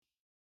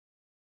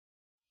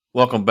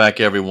Welcome back,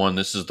 everyone.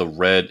 This is the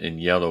Red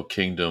and Yellow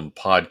Kingdom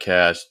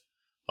podcast.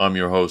 I'm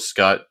your host,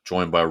 Scott,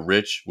 joined by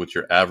Rich with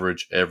your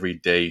average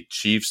everyday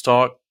Chiefs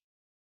talk.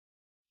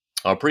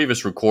 Our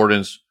previous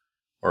recordings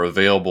are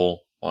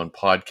available on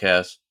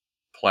podcast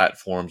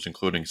platforms,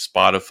 including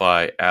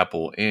Spotify,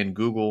 Apple, and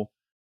Google.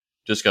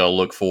 Just got to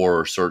look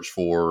for or search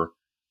for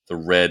the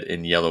Red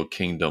and Yellow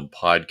Kingdom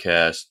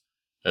podcast,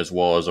 as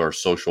well as our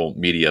social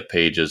media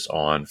pages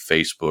on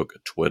Facebook,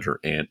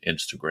 Twitter, and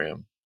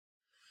Instagram.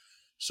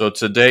 So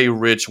today,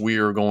 Rich, we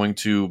are going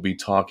to be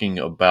talking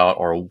about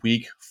our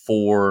Week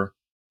 4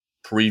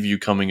 preview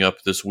coming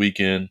up this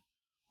weekend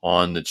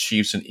on the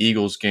Chiefs and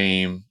Eagles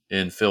game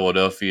in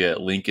Philadelphia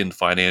at Lincoln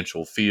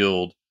Financial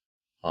Field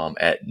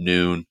at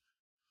noon.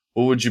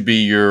 What would you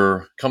be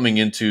your, coming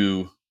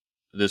into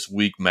this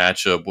week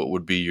matchup, what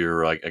would be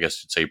your, I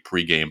guess you'd say,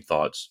 pregame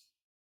thoughts?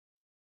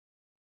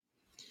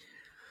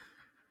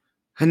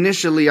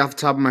 Initially, off the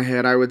top of my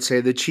head, I would say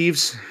the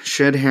Chiefs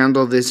should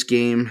handle this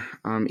game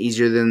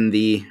easier than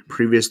the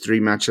previous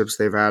three matchups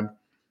they've had.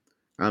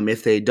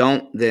 If they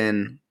don't,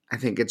 then I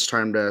think it's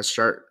time to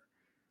start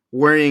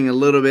worrying a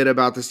little bit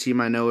about this team.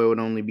 I know it would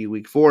only be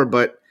week 4,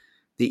 but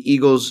the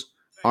Eagles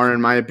are,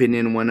 in my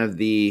opinion, one of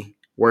the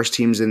worst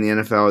teams in the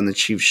NFL, and the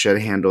Chiefs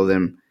should handle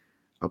them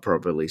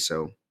appropriately.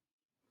 So,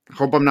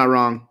 hope I'm not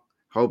wrong.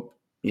 Hope,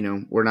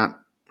 we're not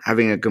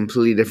having a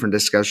completely different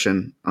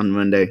discussion on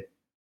Monday.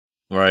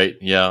 Right.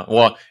 Yeah.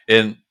 Well,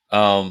 and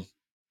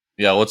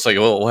yeah, let's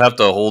we'll have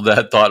to hold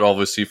that thought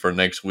obviously for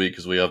next week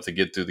because we have to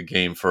get through the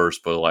game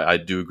first. But I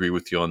do agree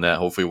with you on that.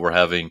 Hopefully, we're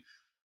having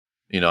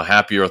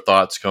happier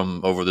thoughts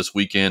come over this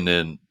weekend,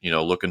 and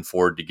looking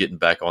forward to getting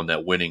back on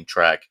that winning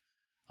track.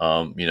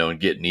 And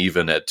getting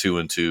even at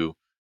 2-2.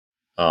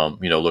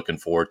 Looking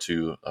forward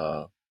to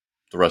the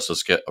rest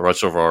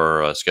of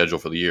our schedule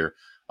for the year.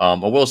 I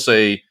will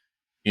say,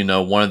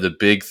 one of the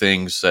big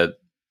things that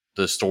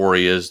the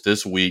story is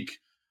this week,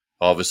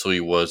 obviously,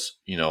 was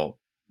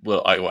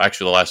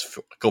actually the last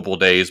couple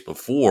of days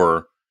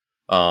before,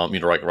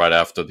 right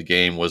after the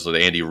game was the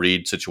Andy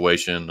Reid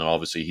situation, and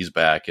obviously he's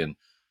back and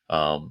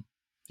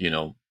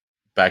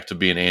back to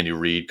being Andy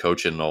Reid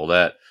coaching and all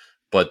that.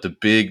 But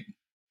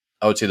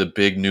I would say the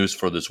big news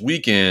for this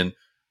weekend,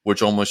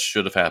 which almost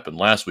should have happened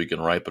last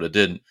weekend, right? But it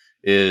didn't,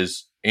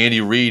 is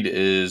Andy Reid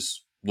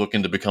is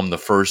looking to become the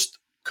first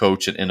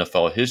coach in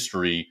NFL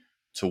history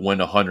to win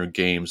 100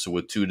 games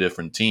with two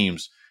different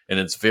teams. And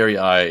it's very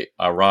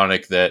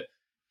ironic that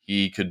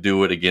he could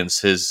do it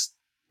against his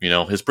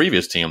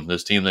previous team,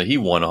 this team that he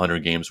won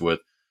 100 games with.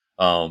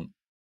 And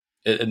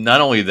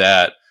not only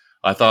that,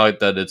 I thought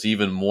that it's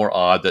even more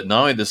odd that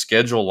not only the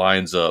schedule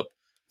lines up,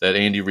 that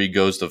Andy Reid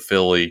goes to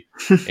Philly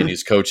and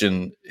he's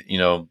coaching,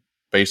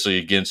 basically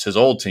against his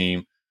old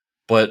team,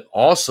 but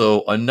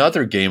also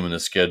another game in the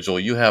schedule.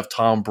 You have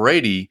Tom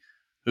Brady,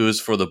 who is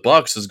for the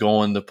Bucs, is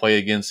going to play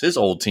against his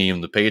old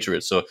team, the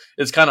Patriots. So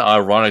it's kind of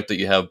ironic that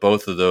you have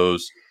both of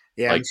those,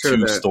 Yeah,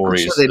 two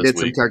stories. I'm sure they did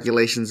week. some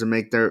calculations to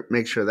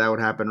make sure that would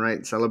happen,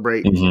 right?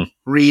 Celebrate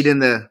Mm-hmm. Reid in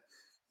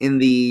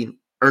the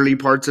early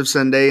parts of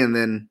Sunday, and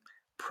then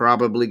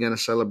probably going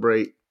to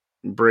celebrate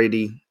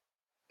Brady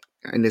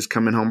in his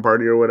coming home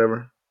party or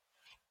whatever.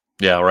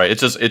 Yeah, right.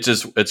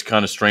 It's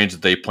kind of strange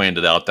that they planned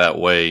it out that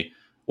way.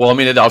 Well, I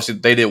mean, obviously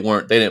they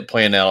didn't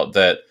plan out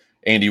that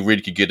Andy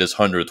Reid could get his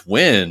 100th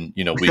win,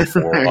 week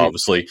 4, Right.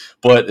 obviously.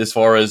 But as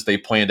far as they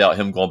planned out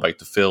him going back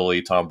to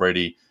Philly, Tom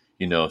Brady,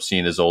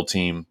 seeing his old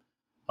team,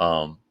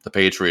 the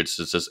Patriots,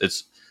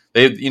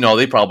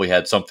 they probably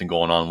had something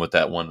going on with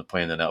that one,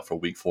 planning it out for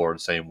week 4, the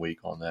same week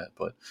on that.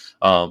 But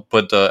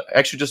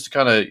actually, just to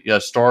kind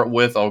of start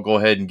with, I'll go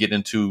ahead and get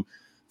into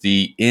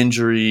the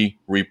injury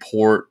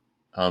report.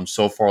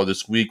 So far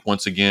this week,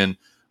 once again,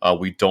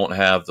 we won't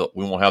have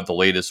the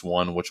latest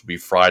one, which will be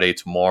Friday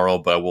tomorrow,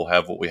 but we'll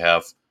have what we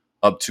have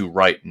up to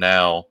right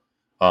now,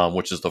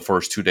 which is the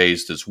first 2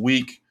 days this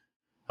week.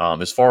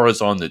 As far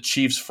as on the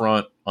Chiefs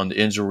front, on the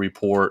injury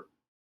report,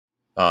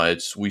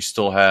 we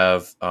still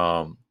have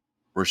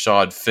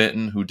Rashad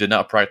Fenton, who did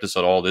not practice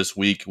at all this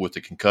week with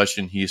the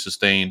concussion he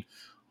sustained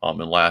in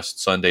last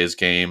Sunday's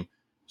game.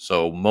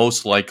 So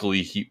most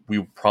likely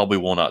we probably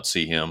will not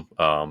see him.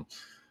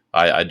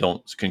 I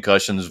don't.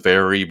 Concussions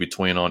vary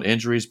between on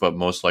injuries, but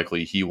most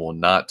likely he will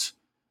not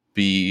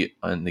be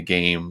in the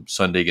game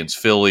Sunday against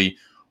Philly.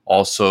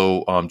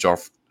 Also,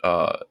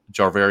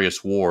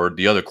 Jarvarius Ward,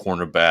 the other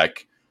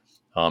cornerback,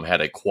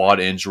 had a quad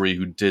injury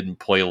who didn't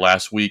play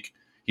last week.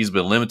 He's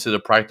been limited to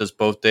practice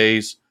both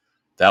days.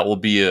 That will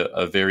be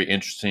a very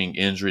interesting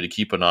injury to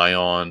keep an eye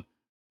on.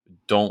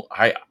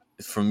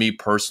 For me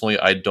personally,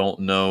 I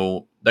don't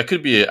know. I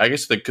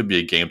guess that could be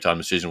a game time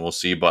decision. We'll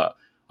see, but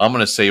I'm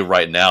going to say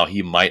right now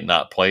he might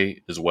not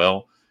play as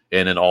well.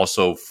 And then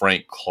also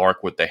Frank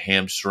Clark with the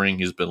hamstring.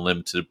 He's been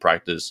limited to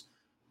practice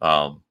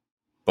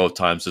both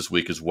times this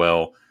week as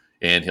well.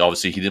 And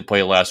he didn't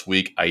play last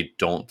week. I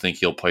don't think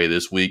he'll play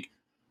this week.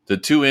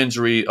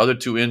 The other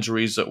two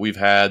injuries that we've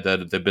had that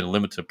have been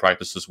limited to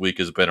practice this week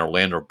has been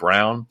Orlando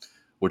Brown,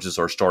 which is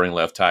our starting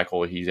left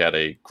tackle. He had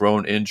a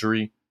groin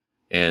injury,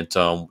 And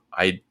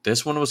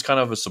this one was kind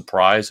of a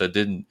surprise. I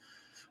didn't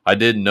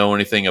know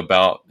anything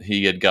about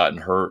he had gotten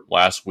hurt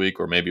last week,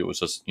 or maybe it was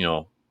just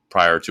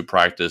prior to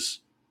practice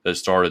that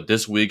started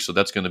this week. So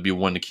that's going to be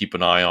one to keep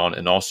an eye on.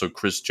 And also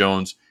Chris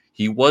Jones,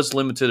 he was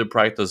limited to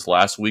practice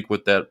last week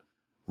with that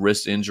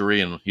wrist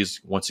injury, and he's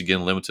once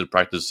again limited to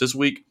practice this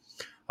week.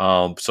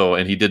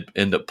 And he did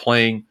end up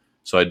playing.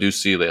 So I do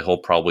see that he'll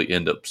probably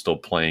end up still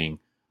playing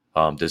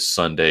this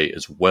Sunday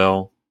as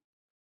well.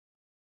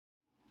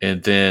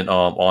 And then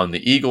on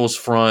the Eagles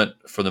front,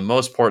 for the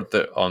most part,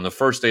 on the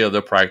first day of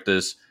their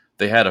practice,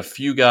 they had a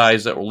few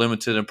guys that were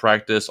limited in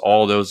practice.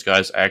 All those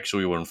guys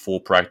actually were in full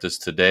practice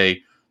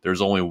today.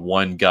 There's only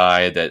one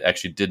guy that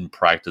actually didn't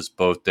practice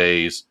both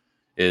days.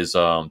 Is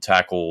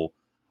tackle.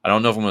 I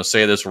don't know if I'm going to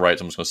say this right,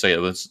 so I'm just going to say it.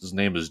 His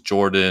name is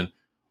Jordan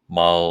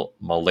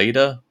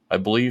Maleta, I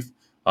believe.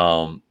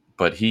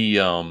 But he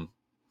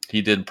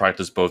didn't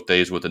practice both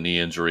days with a knee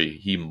injury.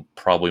 He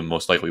probably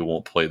most likely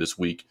won't play this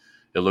week.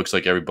 It looks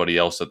like everybody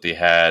else that they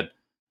had,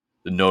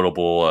 the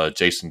notable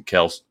Jason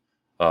Kelce.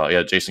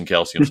 Jason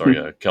Kelce. I'm sorry,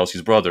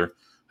 Kelce's brother.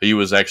 He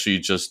was actually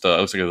just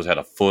looks like he had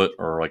a foot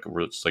or like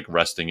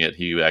resting it.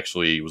 He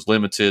actually was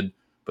limited,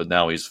 but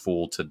now he's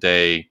full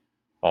today.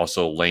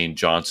 Also, Lane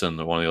Johnson,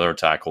 one of the other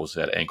tackles,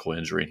 had ankle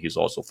injury, and he's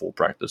also full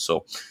practice,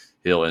 so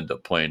he'll end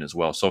up playing as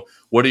well. So,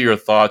 what are your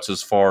thoughts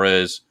as far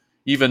as,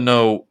 even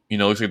though it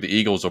looks like the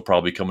Eagles are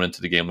probably coming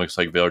into the game, looks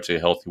like they're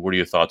healthy? What are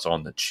your thoughts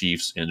on the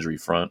Chiefs injury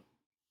front?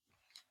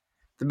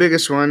 The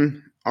biggest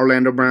one,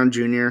 Orlando Brown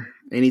Jr.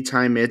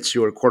 Anytime it's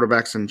your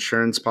quarterback's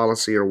insurance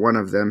policy or one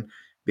of them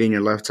being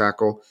your left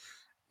tackle,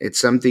 it's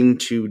something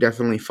to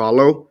definitely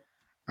follow.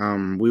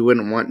 We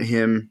wouldn't want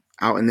him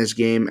out in this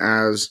game,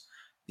 as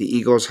the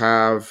Eagles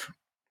have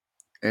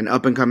an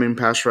up-and-coming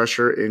pass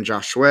rusher in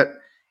Josh Sweat,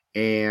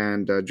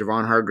 and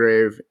Javon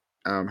Hargrave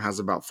has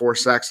about 4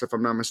 sacks, if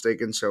I'm not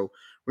mistaken. So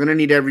we're going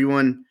to need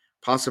everyone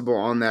possible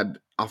on that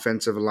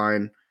offensive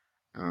line.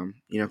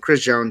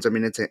 Chris Jones, I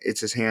mean,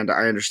 it's his hand.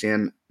 I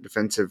understand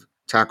defensive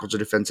tackles or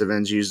defensive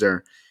ends use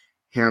their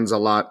hands a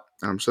lot.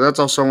 So that's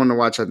also one to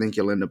watch. I think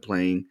you'll end up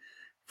playing.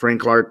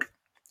 Frank Clark,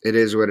 it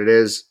is what it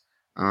is.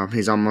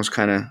 He's almost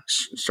kind of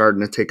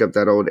starting to take up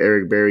that old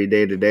Eric Berry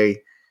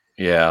day-to-day.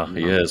 Yeah,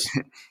 he is.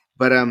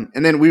 But and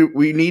then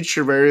we need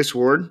Charvarius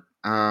Ward.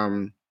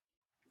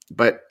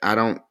 But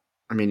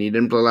he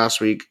didn't play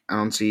last week. I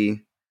don't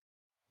see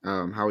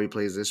how he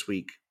plays this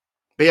week.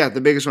 But yeah,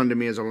 the biggest one to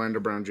me is Orlando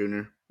Brown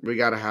Jr. We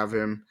got to have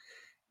him.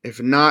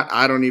 If not,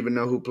 I don't even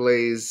know who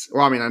plays.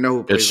 Well, I mean, I know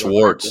who plays. It's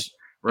Schwartz,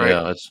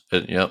 right?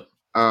 Yeah, yep.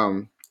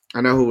 I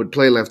know who would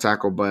play left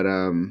tackle, but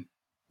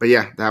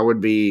yeah, that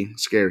would be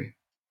scary.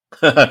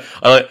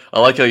 I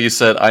like how you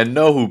said, I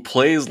know who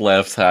plays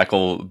left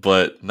tackle,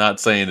 but not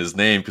saying his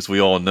name, because we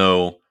all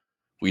know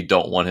we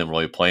don't want him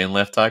really playing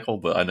left tackle,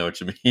 but I know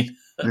what you mean.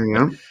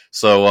 Yeah.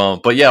 So,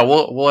 but yeah,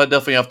 we'll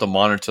definitely have to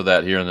monitor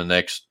that here in the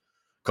next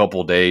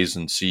couple of days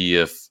and see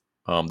if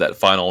that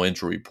final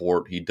injury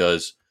report, he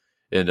does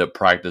end up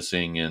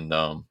practicing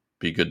and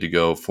be good to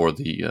go for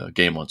the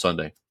game on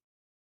Sunday.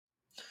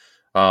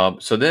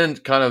 So then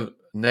kind of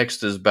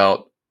next is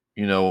about,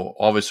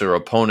 obviously our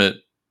opponent,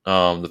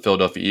 the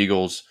Philadelphia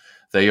Eagles.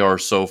 They are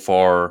so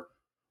far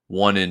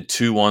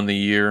 1-2 on the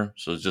year.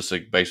 So it's just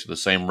like basically the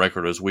same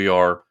record as we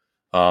are.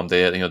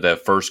 They had,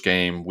 that first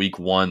game, week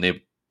 1,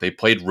 they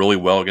played really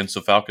well against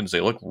the Falcons. They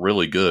looked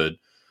really good.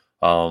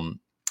 And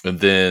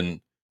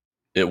then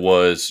it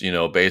was,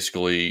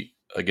 basically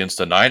against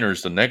the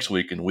Niners the next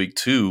week in week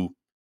 2,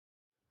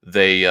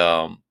 they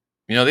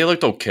they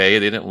looked okay.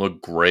 They didn't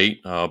look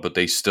great, but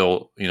they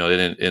still, they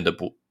didn't end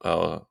up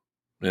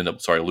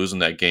losing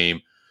that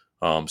game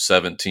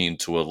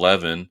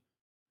 17-11.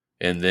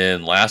 And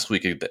then last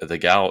week at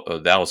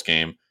the Dallas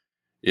game,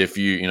 if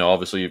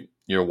obviously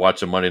you're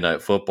watching Monday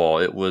Night Football,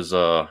 it was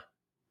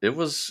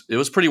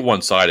pretty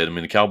one sided. I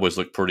mean, the Cowboys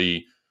looked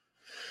pretty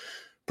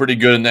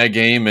good in that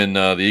game, and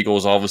the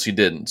Eagles obviously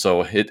didn't.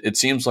 So it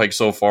seems like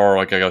so far,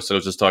 like I said, I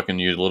was just talking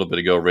to you a little bit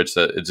ago, Rich,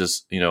 that it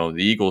just, the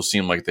Eagles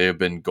seem like they have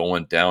been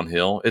going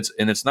downhill.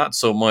 It's not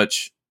so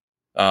much,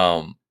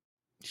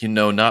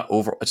 not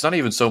over. It's not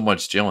even so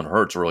much Jalen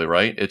Hurts, really,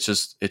 right? It's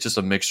just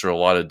a mixture of a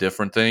lot of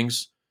different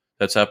things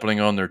that's happening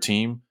on their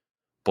team.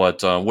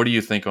 But what do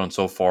you think on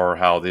so far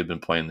how they've been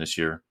playing this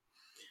year?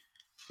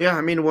 Yeah,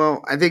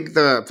 I think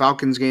the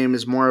Falcons game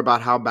is more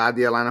about how bad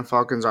the Atlanta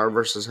Falcons are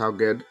versus how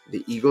good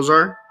the Eagles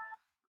are.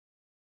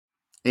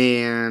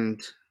 And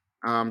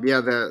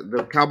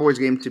the Cowboys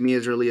game to me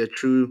is really a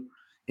true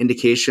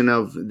indication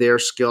of their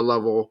skill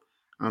level.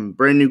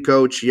 Brand new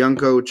coach, young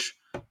coach,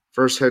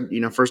 first time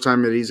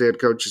that he's a head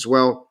coach as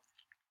well.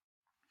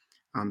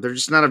 They're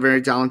just not a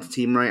very talented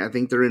team, right? I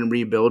think they're in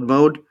rebuild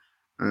mode.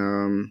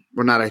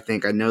 Not I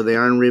think. I know they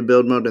are in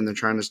rebuild mode, and they're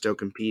trying to still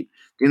compete.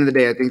 At the end of the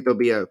day, I think they'll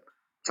be a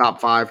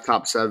top 5,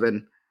 top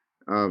 7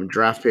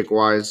 draft pick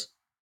wise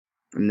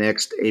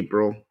next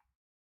April.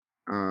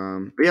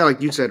 But yeah,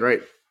 like you said,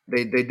 right?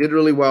 They did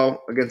really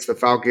well against the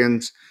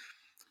Falcons.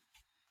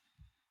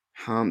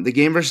 The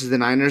game versus the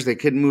Niners, they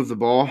couldn't move the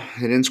ball.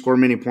 They didn't score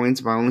many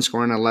points by only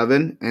scoring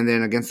 11. And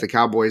then against the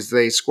Cowboys,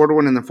 they scored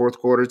one in the fourth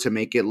quarter to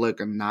make it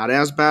look not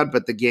as bad,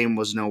 but the game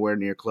was nowhere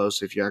near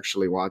close if you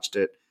actually watched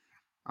it.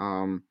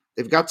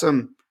 They've got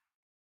some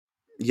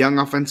young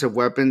offensive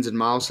weapons in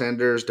Miles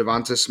Sanders,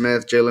 Devonta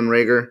Smith, Jalen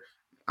Rager,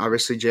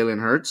 obviously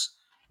Jalen Hurts.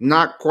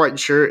 Not quite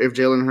sure if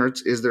Jalen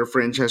Hurts is their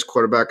franchise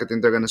quarterback. I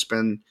think they're going to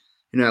spend,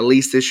 at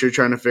least this year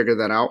trying to figure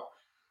that out.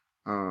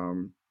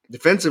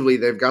 Defensively,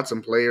 they've got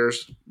some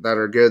players that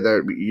are good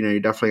that you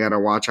definitely got to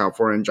watch out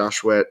for in Josh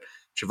Sweat,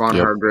 Javon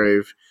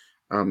Hargrave.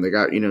 They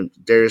got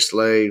Darius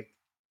Slay, a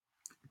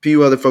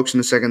few other folks in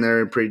the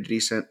secondary pretty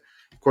decent.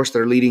 Of course,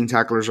 their leading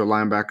tacklers are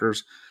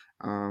linebackers.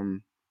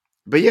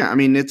 But yeah,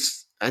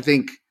 I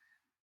think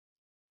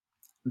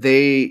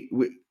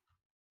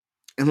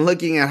in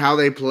looking at how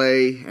they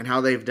play and how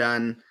they've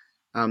done,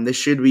 this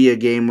should be a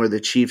game where the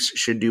Chiefs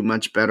should do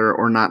much better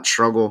or not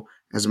struggle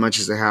as much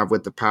as they have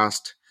with the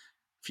past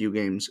few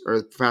games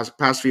or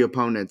past few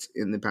opponents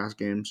in the past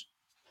games.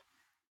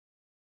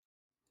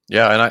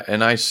 Yeah,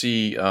 and I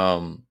see.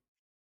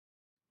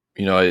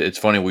 It's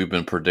funny we've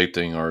been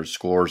predicting our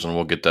scores, and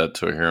we'll get that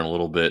to here in a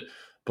little bit.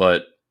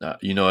 But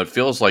it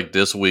feels like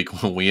this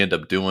week when we end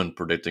up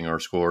predicting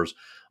our scores,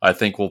 I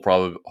think we'll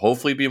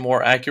hopefully be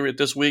more accurate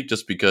this week,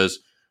 just because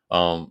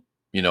I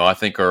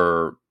think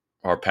our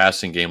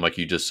passing game, like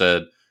you just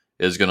said,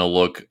 is going to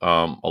look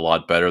a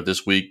lot better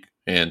this week.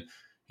 And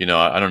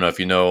I don't know if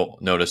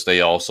notice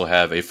they also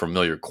have a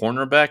familiar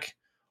cornerback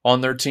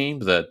on their team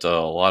that a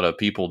lot of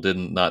people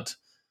not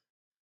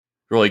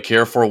really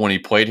care for when he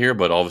played here,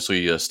 but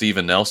obviously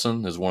Steven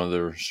Nelson is one of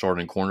their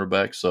starting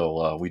cornerbacks.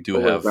 So we do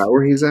have. Is that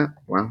where he's at?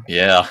 Wow.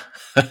 Yeah.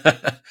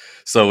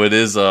 So it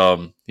is.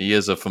 He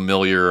is a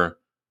familiar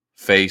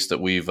face that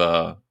we've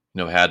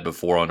had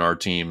before on our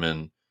team,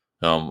 and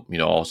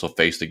also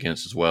faced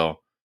against as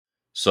well.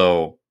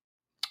 So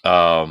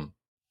as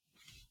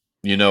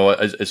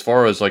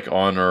far as like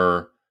on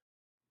our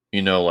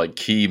like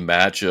key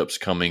matchups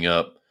coming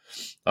up,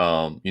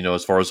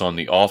 as far as on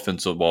the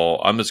offensive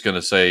ball, I'm just going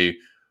to say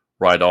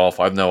right off,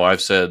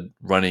 I've said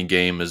running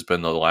game has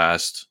been the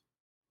last,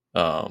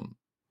 has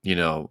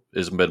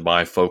been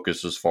my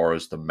focus as far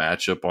as the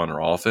matchup on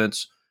our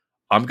offense.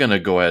 I'm going to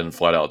go ahead and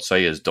flat out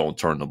say is don't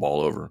turn the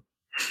ball over.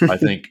 I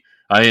think,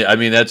 I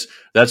mean, that's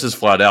as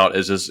flat out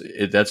as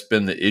that's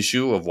been the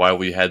issue of why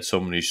we had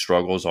so many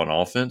struggles on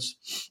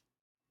offense.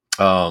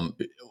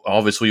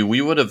 Obviously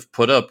we would have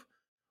put up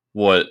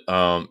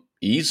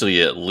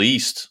easily at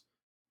least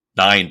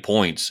 9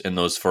 points in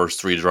those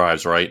first 3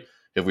 drives, right?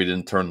 If we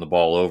didn't turn the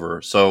ball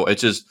over. So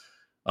it's just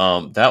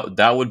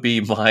that would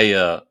be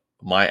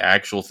my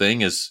actual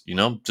thing is,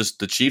 just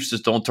the Chiefs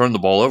just don't turn the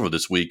ball over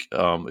this week.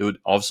 It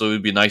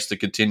would be nice to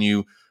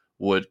continue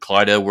what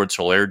Clyde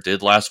Edwards-Helaire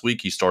did last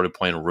week. He started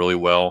playing really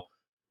well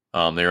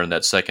there in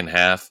that second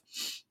half.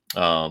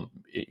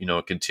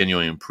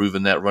 Continuing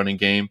improving that running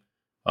game.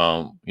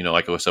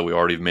 Like I said, we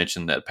already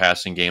mentioned that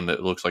passing game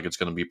that looks like it's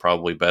going to be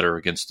probably better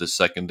against the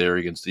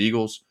secondary against the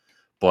Eagles.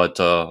 But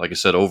like I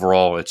said,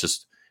 overall,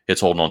 it's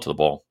holding on to the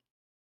ball.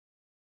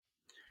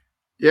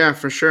 Yeah,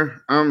 for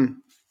sure. I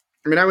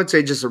would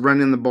say just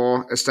running the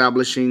ball,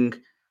 establishing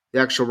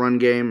the actual run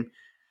game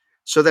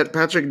so that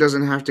Patrick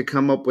doesn't have to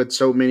come up with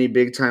so many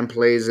big-time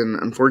plays. And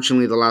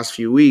unfortunately, the last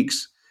few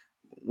weeks,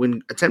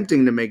 when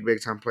attempting to make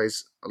big-time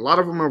plays, a lot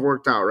of them have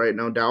worked out, right?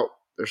 No doubt.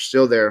 They're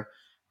still there,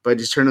 but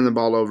he's turning the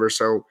ball over.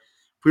 So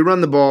if we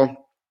run the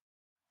ball,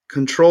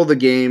 control the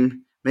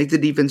game, make the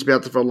defense be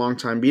out there for a long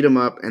time, beat them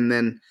up, and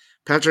then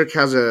Patrick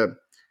has a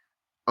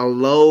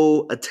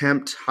low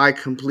attempt, high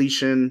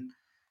completion,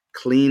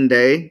 clean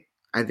day,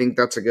 I think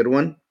that's a good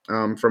one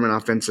from an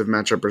offensive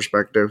matchup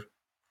perspective.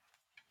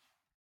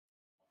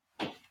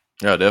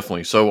 Yeah,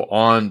 definitely. So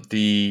on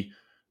the,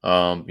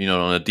 on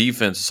the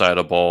defense side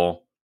of the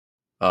ball,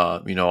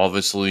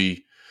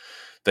 obviously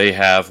they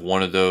have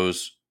one of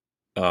those,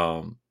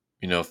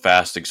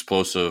 fast,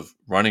 explosive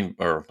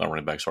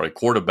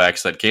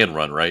quarterbacks that can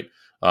run, right?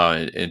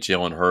 And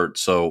Jalen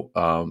Hurts. So,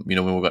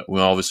 we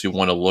obviously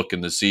want to look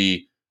and to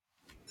see,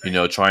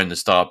 trying to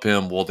stop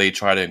him. Will they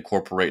try to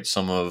incorporate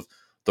some of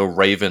the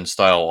Raven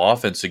style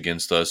offense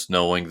against us,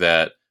 knowing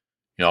that,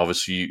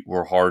 obviously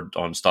we're hard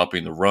on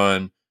stopping the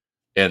run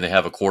and they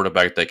have a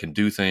quarterback that can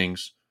do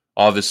things.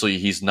 Obviously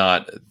he's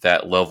not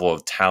that level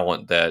of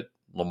talent that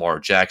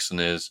Lamar Jackson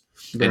is.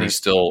 Right. And he's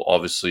still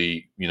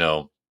obviously,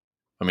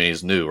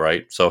 he's new,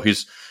 right? So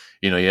he's,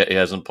 he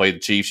hasn't played the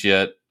Chiefs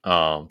yet.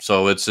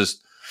 So it's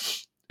just,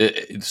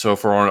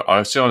 so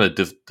I see on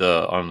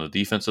the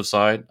defensive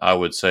side, I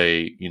would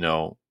say,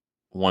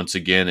 once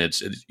again, it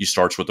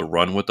starts with the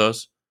run with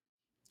us,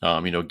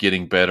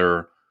 getting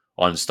better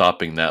on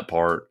stopping that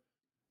part.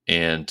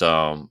 And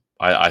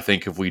I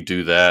think if we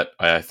do that,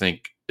 I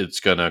think it's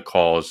going to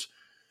cause,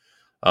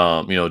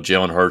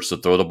 Jalen Hurts to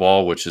throw the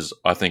ball, which is,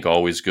 I think,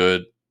 always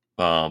good.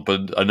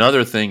 But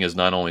another thing is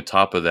not only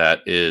top of that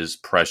is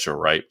pressure,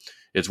 right?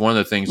 It's one of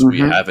the things we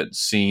haven't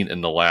seen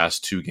in the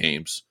last 2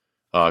 games.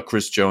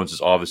 Chris Jones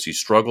has obviously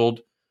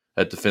struggled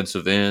at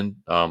defensive end.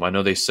 I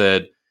know they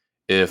said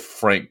if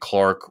Frank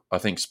Clark, I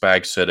think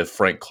Spags said if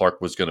Frank Clark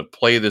was going to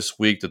play this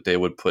week, that they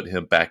would put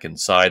him back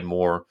inside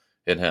more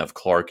and have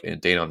Clark and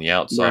Dane on the Right.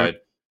 outside.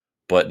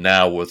 But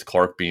now with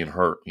Clark being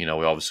hurt,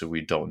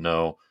 we don't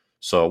know.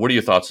 So, what are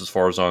your thoughts as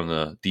far as on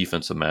the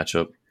defensive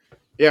matchup?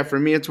 Yeah, for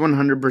me, it's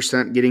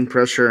 100% getting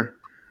pressure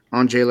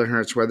on Jalen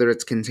Hurts, whether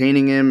it's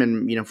containing him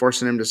and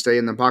forcing him to stay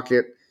in the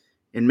pocket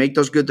and make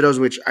those good throws,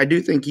 which I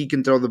do think he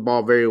can throw the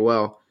ball very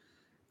well.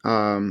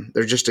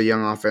 They're just a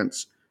young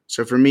offense.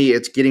 So for me,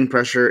 it's getting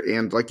pressure.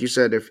 And like you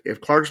said,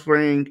 if Clark's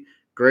playing,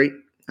 great.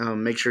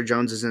 Make sure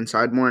Jones is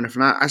inside more. And if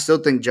not, I still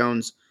think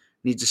Jones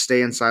needs to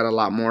stay inside a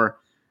lot more.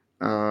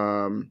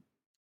 Um,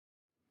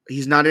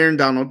 he's not Aaron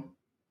Donald.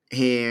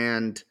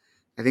 And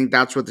I think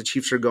that's what the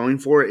Chiefs are going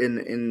for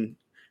in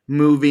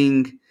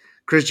moving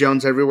Chris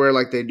Jones everywhere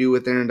like they do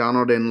with Aaron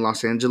Donald in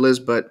Los Angeles.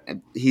 But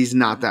he's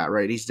not that,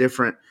 right? He's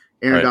different.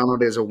 Aaron Right.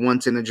 Donald is a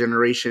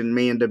once-in-a-generation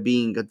man to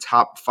being a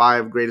top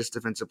 5 greatest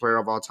defensive player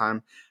of all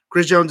time.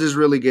 Chris Jones is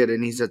really good,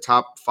 and he's a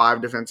top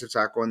 5 defensive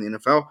tackle in the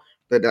NFL.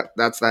 But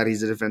that's that.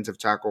 He's a defensive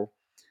tackle.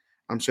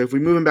 So if we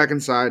move him back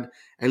inside,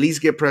 at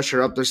least get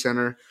pressure up the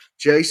center.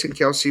 Jason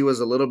Kelsey was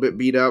a little bit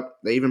beat up.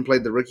 They even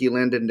played the rookie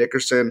Landon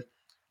Dickerson,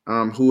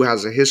 who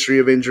has a history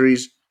of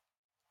injuries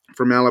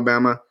from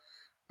Alabama.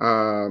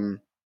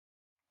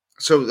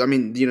 So I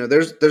mean,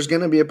 there's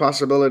going to be a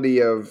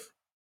possibility of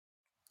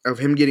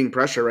him getting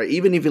pressure, right?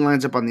 Even if he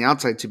lines up on the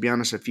outside, to be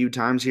honest, a few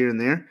times here and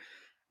there.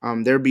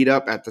 They're beat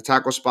up at the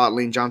tackle spot.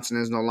 Lane Johnson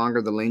is no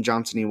longer the Lane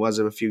Johnson he was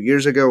of a few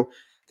years ago.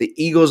 The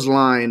Eagles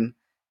line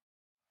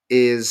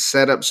is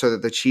set up so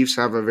that the Chiefs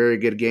have a very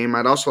good game.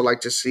 I'd also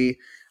like to see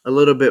a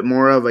little bit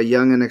more of a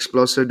young and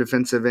explosive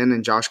defensive end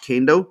in Josh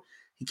Kando.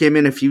 He came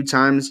in a few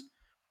times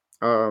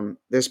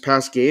this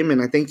past game,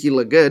 and I think he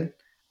looked good.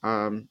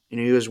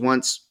 He was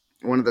once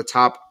one of the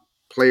top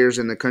players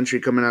in the country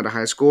coming out of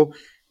high school.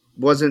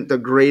 Wasn't the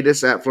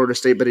greatest at Florida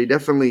State, but he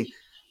definitely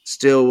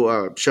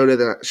still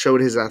showed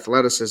his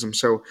athleticism.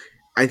 So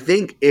I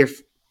think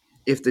if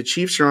the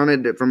Chiefs are on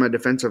it from a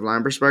defensive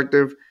line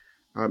perspective,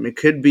 it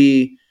could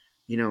be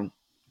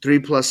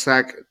 3+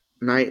 sack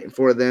night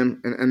for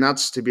them, and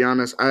that's, to be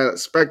honest, I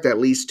expect at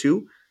least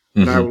 2,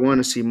 but I Mm-hmm. want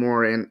to see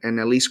more, and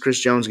at least Chris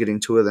Jones getting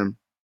 2 of them.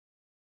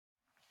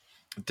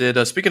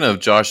 Did speaking of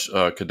Josh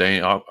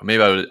Kadane,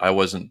 maybe I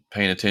wasn't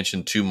paying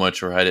attention too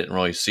much, or I didn't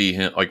really see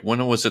him. Like,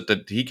 when was it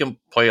that he can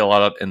play a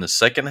lot in the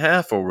second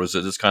half, or was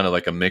it just kind of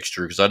like a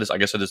mixture? Because I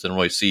guess I just didn't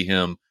really see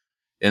him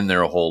in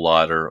there a whole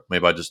lot, or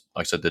maybe I just,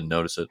 like I said, didn't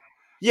notice it.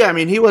 Yeah, I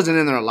mean, he wasn't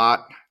in there a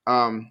lot,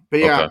 but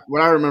yeah, Okay.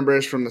 what I remember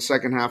is from the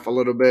second half a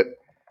little bit.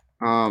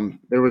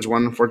 There was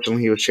one,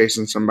 unfortunately, he was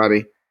chasing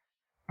somebody,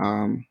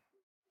 um,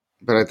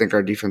 but I think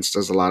our defense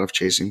does a lot of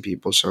chasing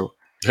people. So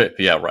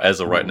Yeah, as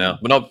of right now.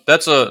 But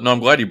no, I'm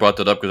glad you brought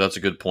that up because that's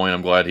a good point.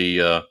 I'm glad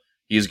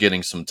he's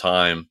getting some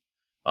time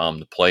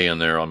to play in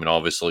there. I mean,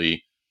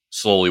 obviously,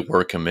 slowly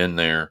work him in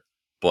there.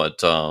 But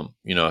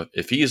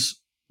if he's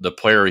the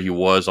player he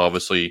was,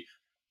 obviously,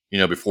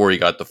 before he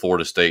got to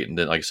Florida State, and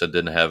then, like I said,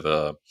 didn't have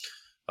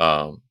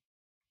um,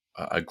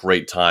 a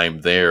great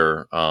time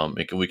there.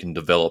 We can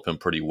develop him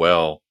pretty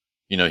well.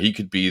 He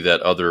could be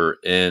that other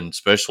end,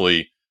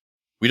 especially.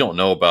 We don't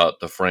know about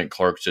the Frank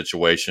Clark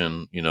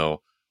situation,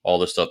 all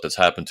the stuff that's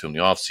happened to him in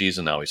the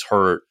offseason. Now he's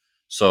hurt.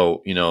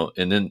 So,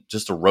 and then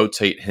just to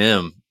rotate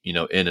him,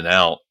 in and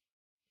out,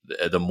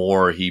 the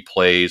more he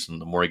plays and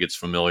the more he gets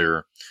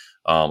familiar,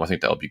 I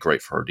think that would be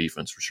great for our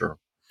defense for sure.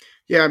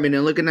 yeah, I mean,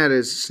 and looking at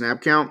his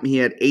snap count, he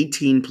had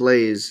 18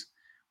 plays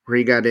where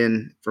he got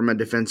in from a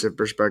defensive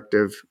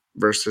perspective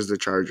versus the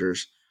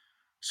Chargers.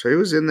 So he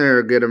was in there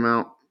a good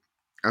amount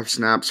of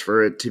snaps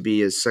for it to be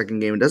his second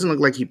game. It doesn't look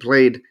like he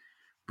played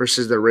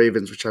versus the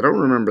Ravens, which I don't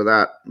remember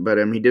that, but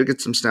he did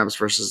get some snaps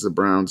versus the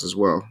Browns as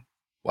well.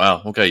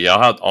 Wow. Okay. Yeah.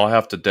 I'll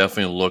have to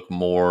definitely look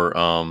more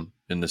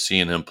into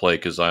seeing him play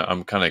because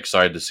I'm kind of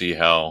excited to see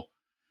how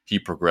he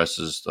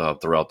progresses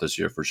throughout this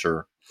year for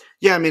sure.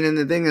 Yeah, I mean, and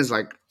the thing is,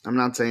 like, I'm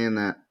not saying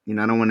that, I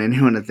don't want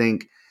anyone to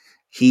think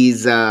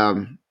he's,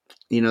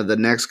 the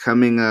next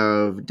coming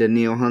of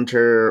Danielle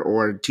Hunter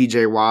or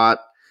TJ Watt,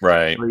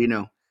 Right. or,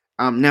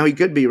 now he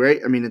could be,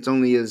 right? I mean, it's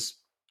only his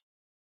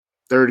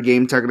third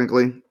game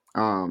technically.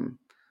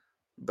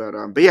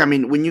 But yeah, I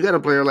mean, when you got a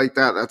player like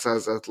that, that's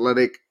as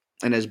athletic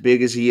and as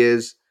big as he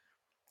is,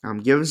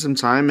 give him some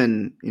time,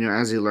 and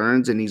as he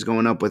learns and he's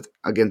going up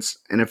against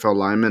NFL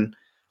linemen,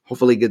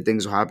 hopefully good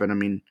things will happen. I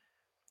mean,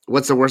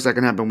 what's the worst that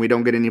can happen? We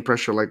don't get any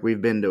pressure like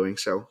we've been doing.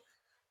 So,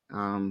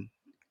 um,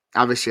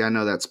 obviously, I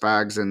know that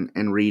Spags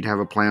and Reed have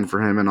a plan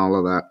for him and all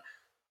of that.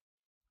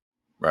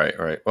 Right.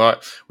 Right.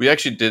 Well, we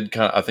actually did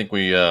kind of. I think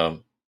we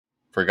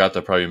forgot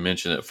to probably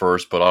mention it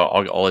first, but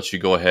I'll let you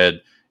go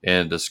ahead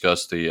and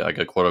discuss the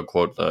quote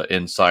unquote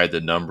inside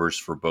the numbers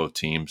for both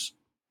teams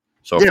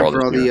so Yeah, far this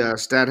for all year. the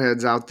stat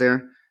heads out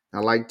there, I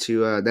like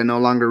to. They no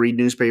longer read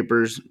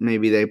newspapers.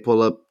 Maybe they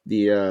pull up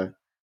the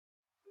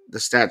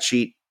stat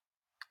sheet.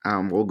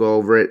 We'll go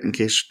over it in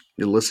case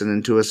you're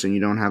listening to us and you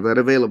don't have that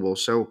available.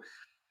 So,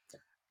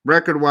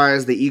 record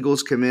wise, the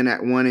Eagles come in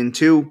at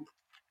 1-2,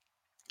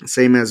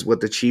 same as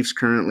what the Chiefs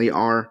currently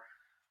are.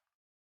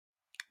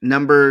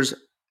 numbers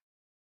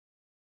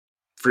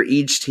for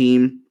each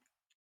team.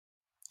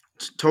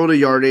 Total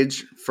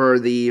yardage for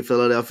the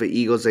Philadelphia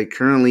Eagles, they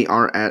currently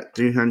are at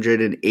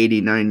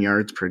 389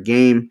 yards per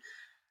game.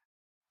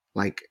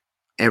 Like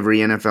every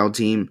NFL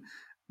team,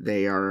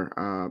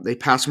 they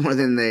pass more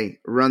than they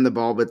run the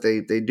ball, but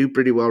they do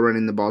pretty well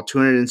running the ball.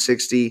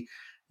 260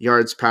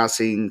 yards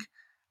passing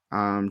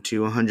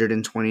to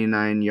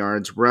 129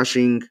 yards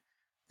rushing.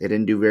 They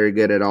didn't do very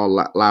good at all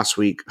last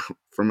week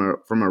from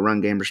a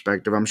run game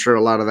perspective. I'm sure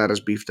a lot of that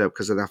is beefed up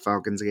because of that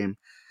Falcons game.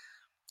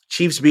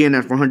 Chiefs being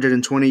at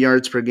 420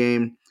 yards per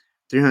game,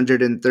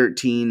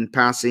 313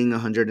 passing,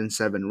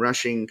 107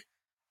 rushing.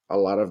 A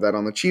lot of that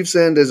on the Chiefs'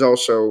 end is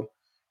also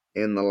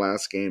in the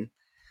last game.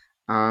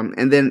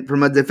 And then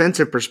from a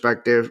defensive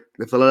perspective,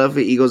 the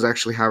Philadelphia Eagles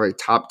actually have a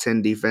top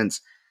 10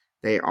 defense.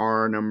 They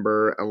are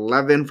number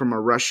 11 from a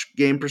rush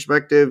game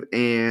perspective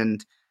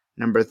and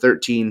number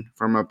 13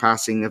 from a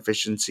passing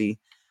efficiency.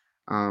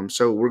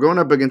 So we're going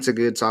up against a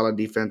good, solid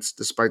defense,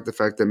 despite the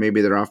fact that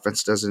maybe their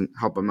offense doesn't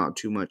help them out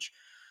too much.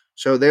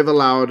 So they've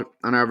allowed,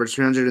 on average,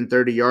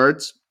 330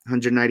 yards,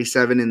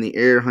 197 in the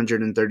air,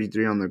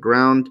 133 on the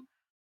ground.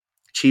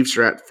 Chiefs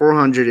are at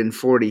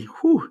 440.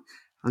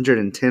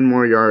 110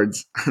 more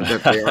yards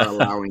that they are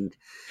allowing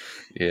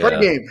per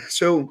game.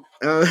 So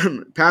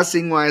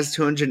passing wise,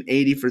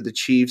 280 for the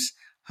Chiefs,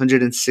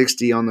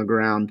 160 on the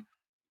ground.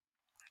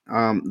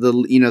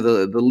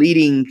 The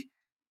leading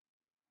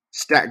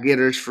stat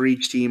getters for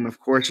each team, of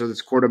course, are the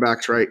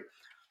quarterbacks, right?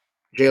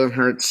 Jalen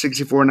Hurts,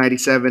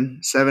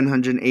 64-97,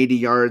 780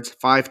 yards,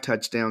 5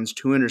 touchdowns,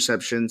 2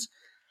 interceptions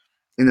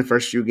in the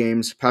first few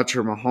games.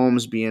 Patrick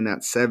Mahomes being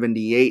at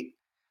 78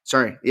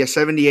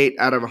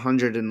 out of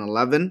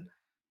 111.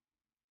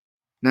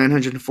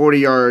 940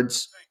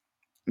 yards,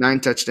 9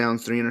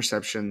 touchdowns, 3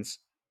 interceptions.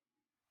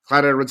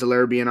 Clyde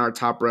Edwards-Helaire being our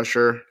top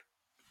rusher,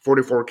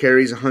 44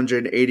 carries,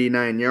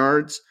 189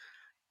 yards.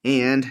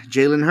 And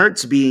Jalen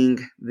Hurts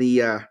being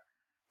the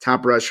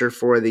top rusher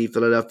for the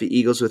Philadelphia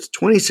Eagles with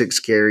 26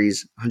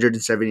 carries,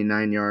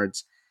 179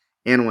 yards,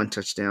 and 1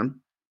 touchdown.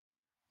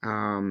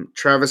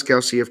 Travis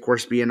Kelce, of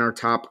course, being our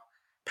top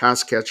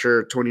pass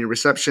catcher, 20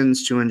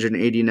 receptions,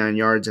 289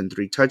 yards, and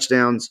 3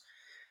 touchdowns.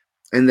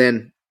 And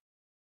then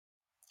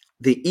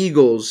the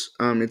Eagles,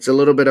 it's a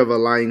little bit of a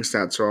lying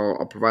stat, so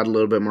I'll provide a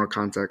little bit more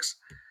context.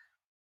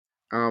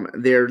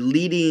 Their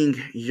leading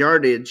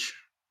yardage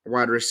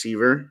wide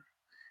receiver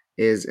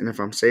is, and if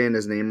I'm saying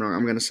his name wrong,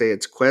 I'm going to say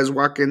it's Quez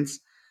Watkins,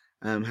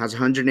 has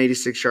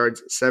 186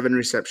 yards, 7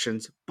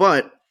 receptions,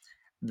 but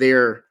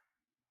their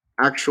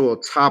actual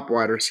top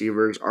wide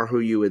receivers are who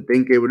you would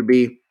think it would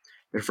be.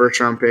 Their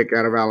first-round pick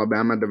out of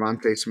Alabama,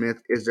 Devontae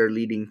Smith, is their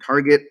leading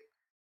target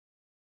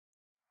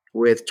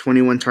with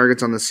 21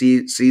 targets on the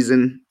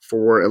season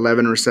for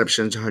 11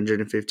 receptions,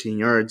 115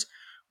 yards,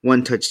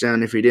 1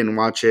 touchdown. If you didn't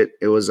watch it,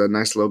 it was a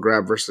nice little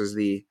grab versus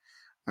the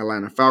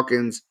Atlanta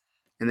Falcons.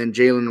 And then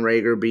Jalen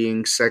Reagor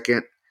being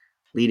second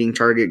leading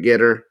target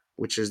getter,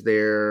 which is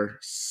their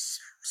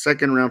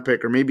second-round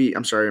pick, or maybe,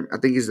 I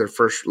think he's their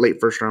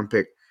late first-round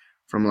pick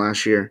from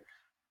last year,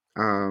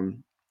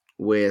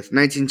 with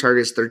 19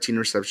 targets, 13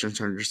 receptions,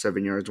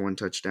 107 yards, 1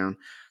 touchdown.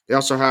 They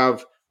also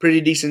have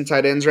pretty decent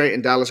tight ends, right,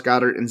 in Dallas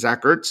Goedert and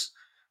Zach Ertz.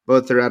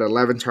 Both are at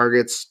 11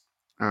 targets.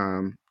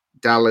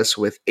 Dallas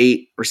with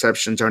 8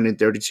 receptions,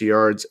 132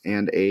 yards,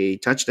 and a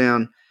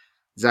touchdown.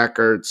 Zach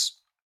Ertz,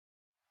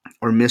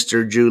 or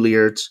Mr. Julie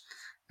Ertz,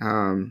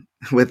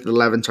 with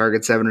 11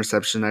 targets, 7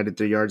 receptions,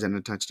 93 yards, and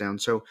a touchdown.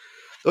 So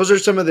those are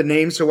some of the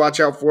names to watch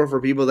out for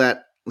people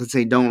that, let's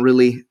say, don't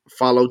really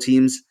follow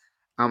teams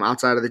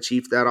outside of the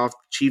Chiefs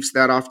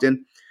that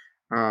often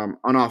on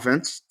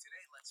offense.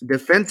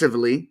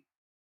 Defensively,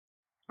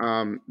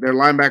 their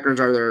linebackers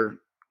are their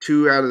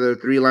 2 out of their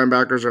 3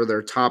 linebackers are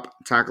their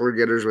top tackler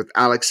getters, with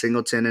Alex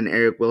Singleton and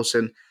Eric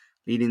Wilson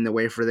leading the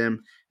way for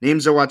them.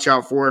 Names to watch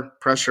out for,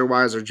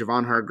 pressure-wise, are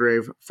Javon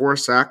Hargrave, 4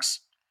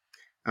 sacks.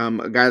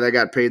 A guy that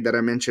got paid that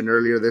I mentioned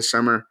earlier this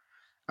summer,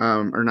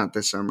 or not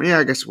this summer. Yeah,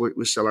 I guess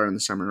we still are in the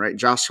summer, right?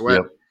 Josh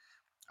Sweat,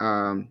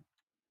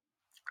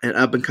 an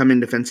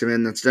up-and-coming defensive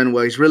end that's done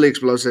well. He's really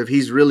explosive.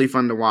 He's really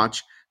fun to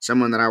watch.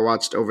 Someone that I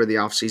watched over the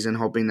offseason,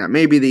 hoping that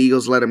maybe the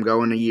Eagles let him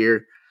go in a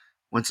year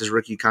once his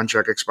rookie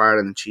contract expired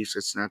and the Chiefs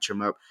would snatch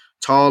him up.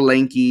 Tall,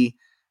 lanky,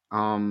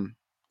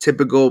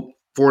 typical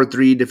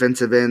 4-3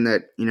 defensive end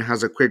that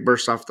has a quick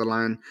burst off the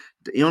line.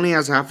 He only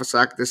has half a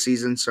sack this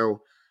season,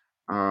 so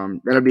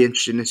that'll be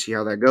interesting to see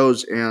how that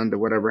goes and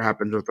whatever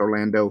happens with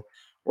Orlando,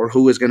 or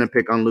who is going to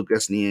pick on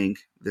Lucas Niang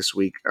this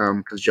week,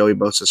 because Joey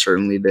Bosa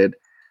certainly did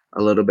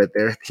a little bit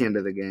there at the end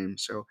of the game.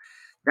 So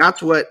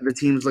that's what the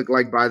teams look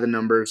like by the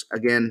numbers.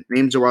 Again,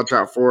 names to watch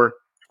out for,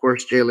 of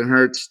course, Jalen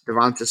Hurts,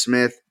 Devonta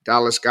Smith,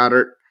 Dallas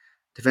Goedert.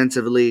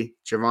 Defensively,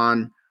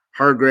 Javon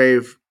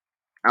Hargrave,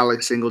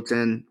 Alex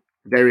Singleton,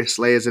 Darius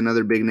Slay is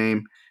another big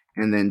name,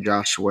 and then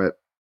Josh Sweat.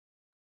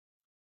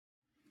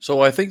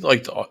 So I think,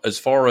 as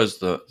far as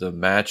the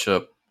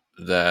matchup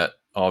that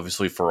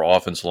obviously for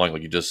offensive line,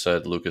 like you just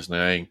said, Lucas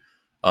Niang,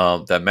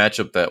 that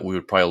matchup that we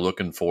would probably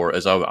looking for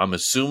is I'm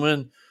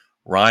assuming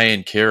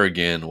Ryan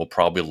Kerrigan will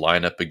probably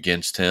line up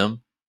against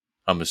him.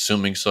 I'm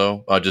assuming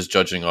so, just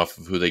judging off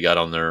of who they got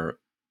on their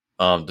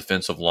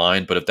defensive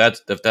line. But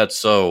if that's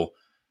so,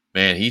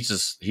 man, he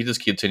just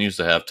continues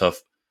to have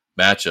tough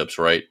matchups,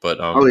 right? But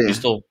Oh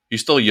he's yeah,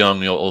 still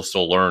young. He'll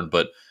still learn.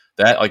 But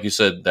that, like you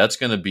said, that's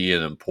going to be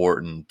an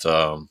important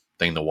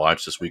thing to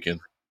watch this weekend.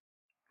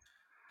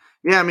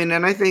 yeah. I mean,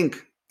 and I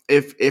think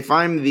if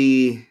I'm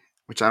the,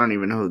 which I don't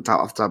even know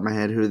off the top of my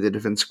head who the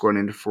defense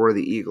coordinator for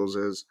the Eagles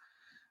is.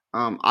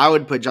 I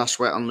would put Josh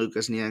Sweat on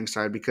Lucas Niang's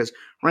side because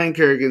Ryan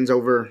Kerrigan's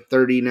over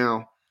 30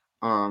 now.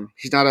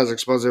 He's not as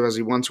explosive as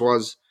he once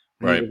was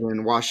when he Right. was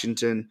in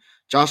Washington.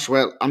 Josh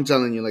Sweat, I'm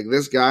telling you, like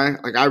this guy,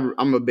 like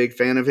I'm a big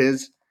fan of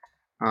his.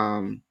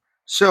 Um,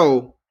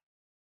 so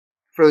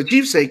for the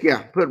Chiefs' sake,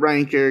 yeah, put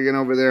Ryan Kerrigan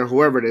over there,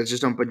 whoever it is,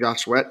 just don't put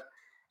Josh Sweat.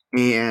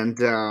 And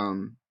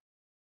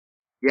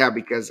yeah,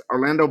 because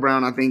Orlando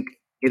Brown, I think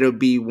it'll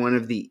be one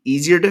of the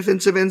easier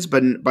defensive ends,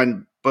 but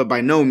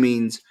by no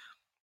means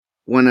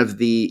one of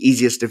the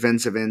easiest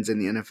defensive ends in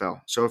the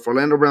NFL. So if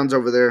Orlando Brown's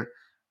over there,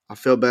 I'll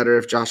feel better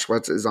if Josh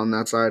Sweat is on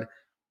that side.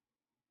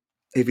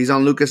 If he's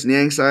on Lucas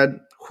Niang's side,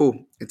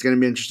 it's going to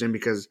be interesting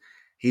because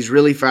he's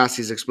really fast,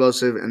 he's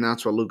explosive, and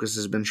that's what Lucas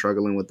has been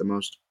struggling with the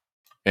most.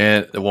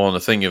 And the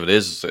thing of it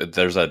is,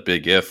 there's that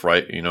big if,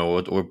 right?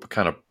 We're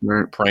kind of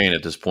Right. praying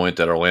at this point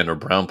that Orlando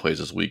Brown plays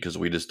this week because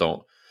we just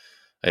don't.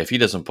 If he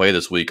doesn't play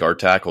this week, our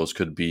tackles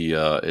could be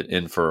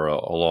in for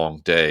a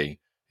long day,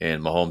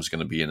 and Mahomes is going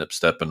to be end up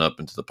stepping up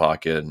into the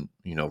pocket and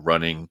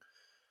running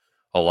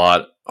a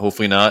lot.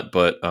 Hopefully not,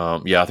 but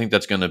yeah, I think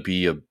that's going to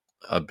be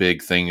a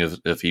big thing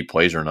if he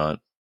plays or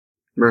not.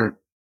 Right.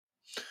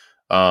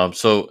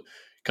 So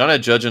kind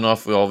of judging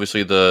off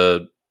obviously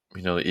the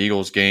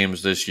Eagles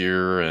games this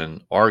year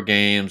and our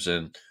games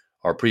and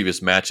our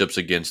previous matchups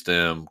against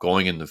them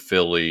going into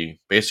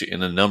Philly, basically in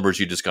the numbers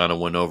you just kind of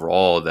went over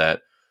all of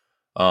that.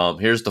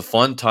 Here's the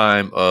fun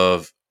time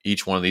of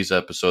each one of these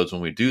episodes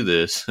when we do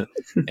this,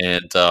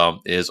 and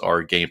is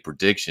our game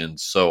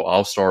predictions. So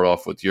I'll start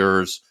off with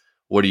yours.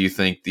 What do you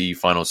think the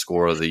final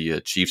score of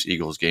the Chiefs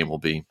Eagles game will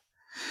be?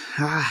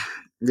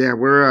 Yeah,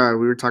 we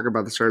were talking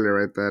about this earlier,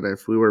 right? That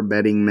if we were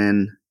betting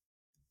men,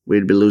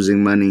 we'd be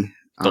losing money.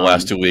 The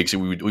last 2 weeks,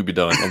 we'd be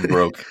done. I'll be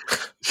broke.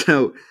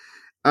 So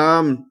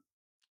um,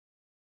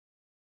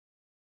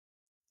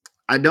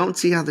 I don't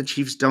see how the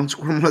Chiefs don't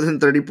score more than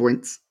 30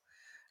 points.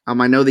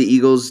 I know the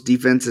Eagles'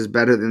 defense is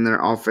better than their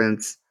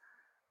offense.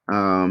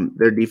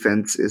 Their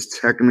defense is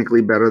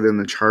technically better than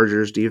the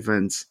Chargers'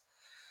 defense.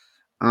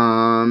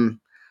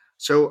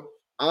 So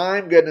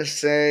I'm gonna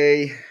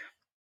say,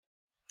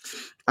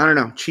 I don't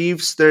know,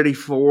 Chiefs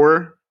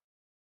 34,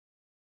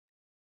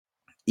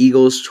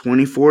 Eagles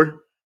 24.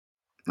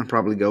 I'll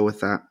probably go with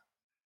that.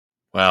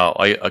 Wow.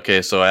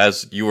 Okay. So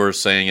as you were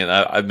saying it,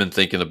 I've been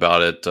thinking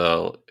about it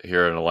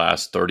here in the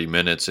last 30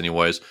 minutes,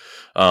 anyways.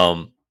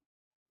 Um,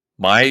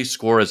 My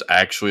score is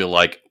actually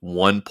like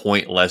 1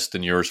 point less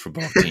than yours for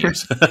both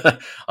teams.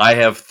 I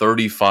have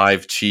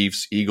 35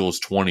 Chiefs, Eagles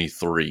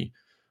 23.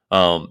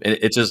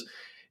 It's just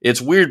it's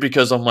weird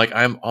because I'm like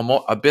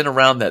I've been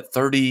around that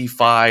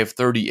 35,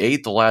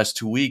 38 the last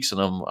 2 weeks,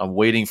 and I'm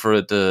waiting for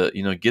it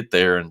to get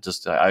there, and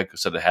just like I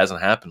said, it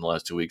hasn't happened the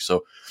last 2 weeks.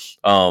 So,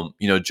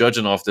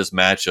 judging off this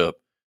matchup,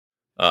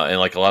 and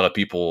like a lot of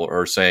people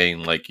are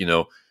saying, like,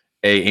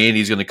 hey,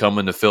 Andy's going to come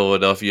into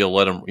Philadelphia,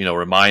 let him,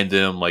 remind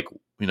them like,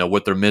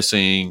 what they're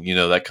missing,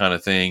 that kind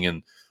of thing.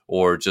 And,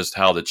 or just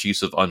how the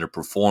Chiefs have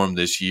underperformed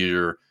this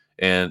year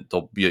and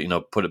they'll be,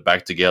 put it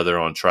back together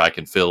on track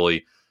in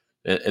Philly.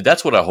 And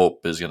that's what I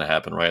hope is going to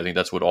happen, right? I think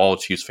that's what all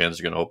Chiefs fans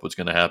are going to hope is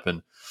going to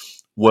happen.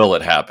 Will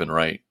it happen,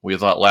 right? We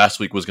thought last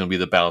week was going to be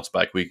the bounce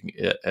back week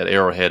at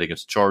Arrowhead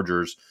against the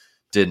Chargers.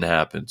 Didn't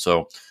happen.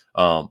 So,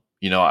 I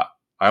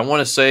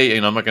want to say,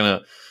 I'm not going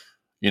to,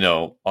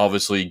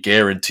 obviously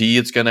guarantee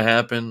it's going to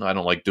happen. I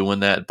don't like doing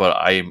that, but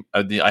I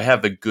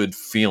have a good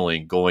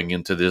feeling going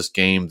into this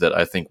game that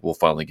I think we'll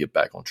finally get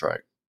back on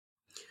track.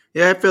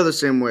 Yeah, I feel the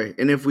same way.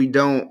 And if we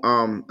don't,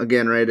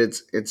 again, right,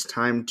 it's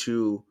time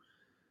to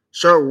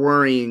start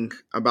worrying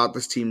about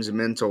this team's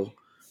mental,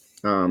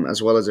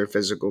 as well as their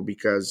physical,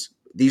 because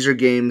these are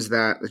games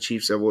that the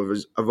Chiefs have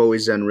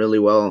always done really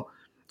well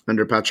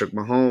under Patrick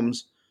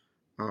Mahomes.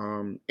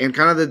 And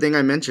kind of the thing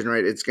I mentioned,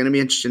 right? It's going to be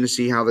interesting to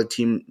see how the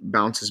team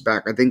bounces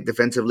back. I think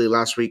defensively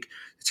last week,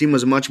 the team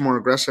was much more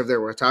aggressive. They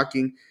were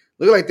attacking.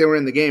 Looked like they were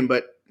in the game,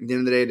 but at the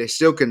end of the day, they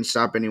still couldn't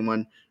stop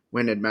anyone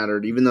when it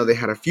mattered, even though they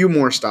had a few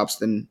more stops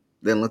than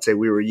let's say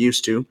we were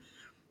used to.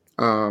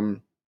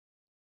 Um,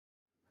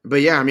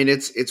 but yeah, I mean,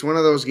 it's one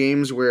of those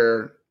games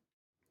where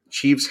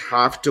Chiefs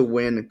have to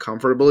win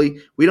comfortably.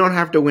 We don't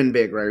have to win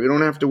big, right? We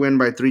don't have to win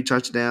by 3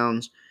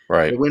 touchdowns. They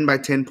Right. win by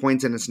 10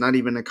 points, and it's not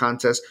even a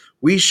contest.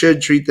 We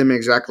should treat them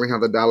exactly how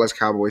the Dallas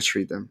Cowboys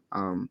treat them.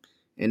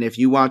 And if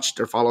you watched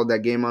or followed that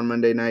game on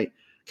Monday night,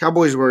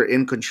 Cowboys were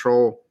in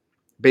control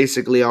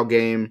basically all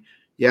game.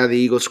 Yeah, the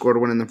Eagles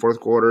scored one in the fourth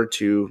quarter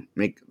to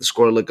make the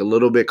score look a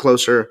little bit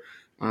closer,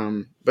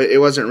 but it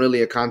wasn't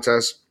really a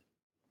contest.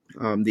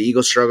 The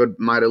Eagles struggled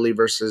mightily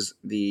versus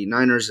the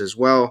Niners as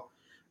well.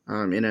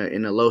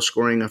 in a low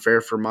scoring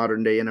affair for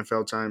modern day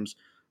NFL times.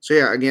 So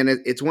yeah, again,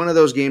 it's one of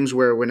those games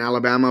where when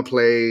Alabama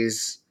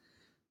plays,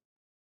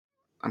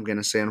 I'm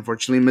gonna say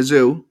unfortunately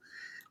Mizzou,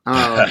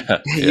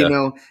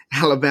 Yeah.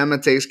 Alabama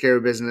takes care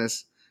of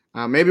business.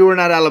 Maybe we're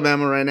not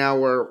Alabama right now.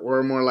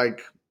 We're more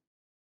like,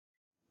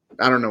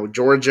 I don't know,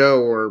 Georgia,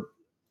 or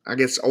I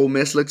guess Ole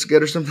Miss looks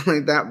good or something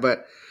like that.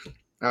 But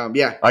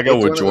yeah, I go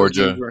it's with one of those games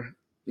Georgia. where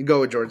you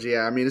go with Georgia.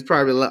 Yeah, I mean it's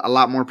probably a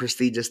lot more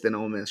prestigious than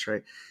Ole Miss,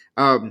 right?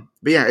 But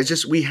yeah, it's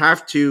just we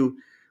have to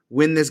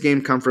win this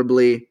game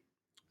comfortably.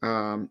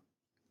 Um,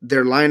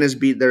 their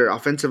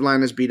offensive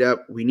line is beat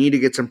up. We need to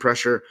get some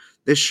pressure.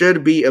 This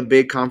should be a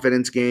big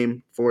confidence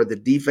game for the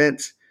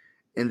defense,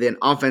 and then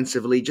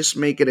offensively, just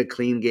make it a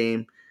clean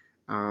game.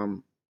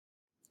 Um,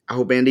 I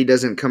hope Andy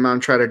doesn't come out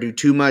and try to do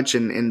too much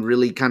and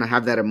really kind of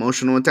have that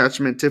emotional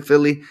attachment to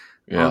Philly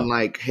on Yeah.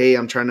 like, hey,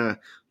 I'm trying to,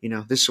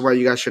 this is why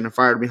you guys shouldn't have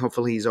fired me.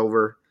 Hopefully he's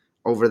over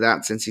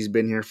that since he's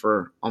been here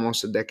for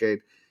almost a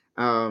decade.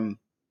 So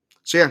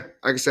yeah,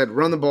 like I said,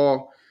 run the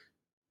ball,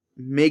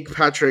 make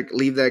Patrick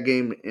leave that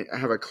game,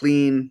 have a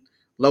clean,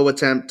 low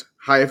attempt,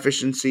 high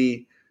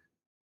efficiency,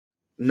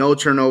 no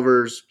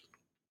turnovers.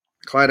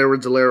 Clyde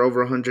Edwards-Helaire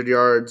over 100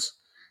 yards.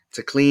 It's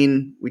a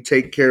clean. We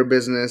take care of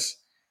business,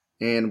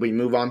 and we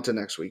move on to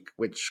next week,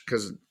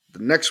 because the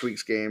next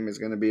week's game is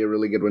going to be a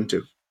really good one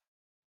too.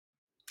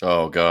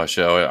 Oh gosh,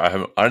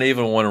 yeah, I don't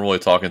even want to really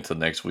talk into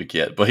next week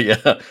yet, but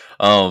yeah,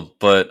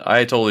 but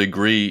I totally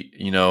agree.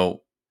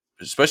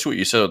 Especially what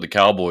you said with the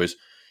Cowboys.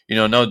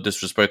 No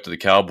disrespect to the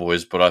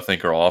Cowboys, but I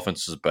think our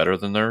offense is better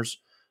than theirs.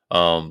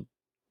 Um,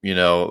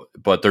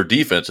 but their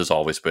defense is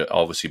always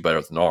obviously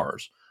better than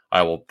ours.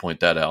 I will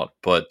point that out.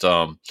 But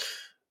I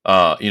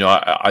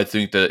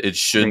think that it I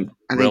should. think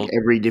I think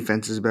every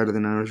defense is better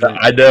than ours, right?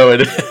 I know it.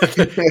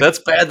 That's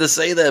bad to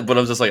say that, but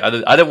I'm just like I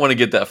didn't want to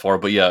get that far.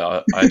 But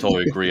yeah, I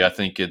totally agree. I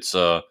think it's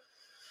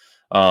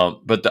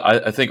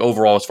I think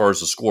overall, as far as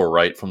the score,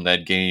 right, from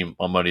that game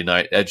on Monday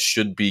night, that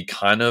should be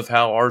kind of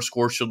how our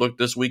score should look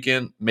this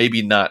weekend.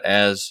 Maybe not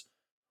as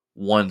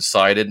one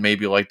sided,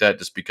 maybe like that,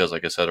 just because,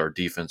 like I said, our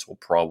defense will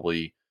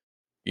probably,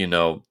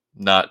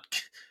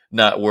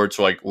 not where it's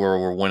like where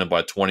we're winning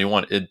by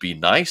 21. It'd be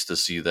nice to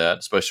see that,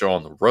 especially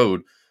on the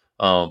road.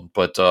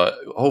 But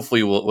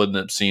hopefully we'll end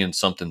up seeing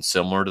something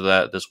similar to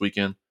that this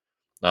weekend.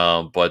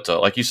 But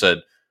like you said,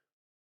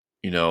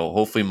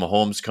 hopefully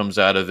Mahomes comes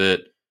out of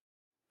it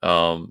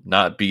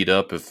not beat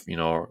up, if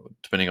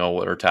depending on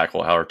what how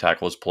our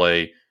tackles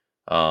play.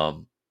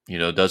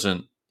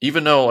 Doesn't,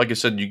 even though, like I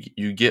said,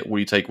 you get what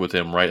you take with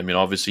him, right? I mean,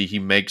 obviously he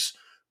makes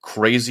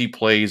crazy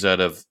plays out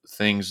of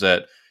things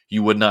that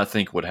you would not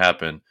think would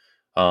happen.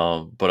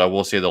 But I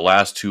will say the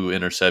last two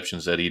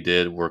interceptions that he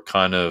did were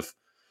kind of,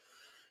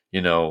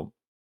 you know,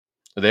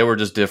 they were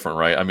just different,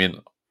 right? I mean,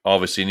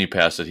 obviously any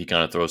pass that he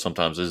kind of throws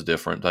sometimes is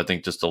different. I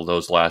think just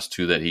those last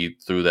two that he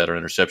threw that are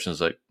interceptions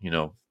that,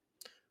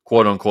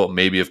 quote unquote,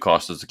 maybe have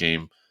cost us the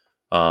game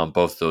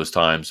both those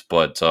times.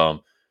 But,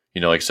 like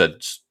I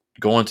said,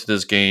 go into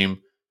this game,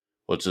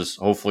 let's just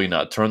hopefully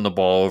not turn the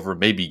ball over,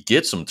 maybe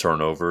get some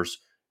turnovers,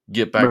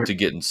 get back Right. to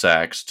getting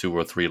sacks, 2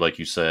 or 3, like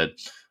you said.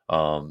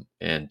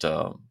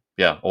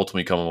 Yeah,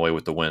 ultimately come away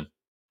with the win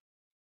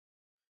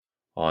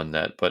on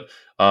that. But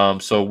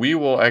so we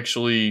will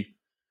actually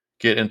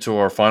get into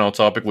our final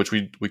topic, which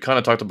we kind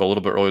of talked about a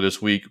little bit earlier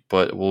this week,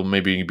 but we'll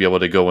maybe be able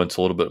to go into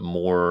a little bit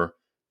more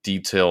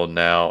detail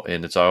now.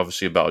 And it's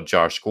obviously about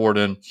Josh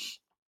Gordon.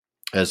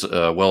 As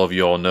well of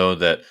you all know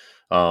that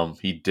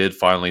he did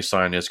finally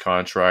sign his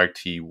contract.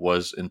 He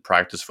was in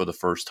practice for the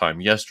first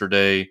time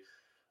yesterday.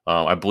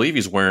 I believe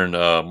he's wearing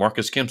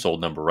Marcus Kemp's old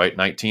number, right?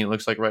 19, it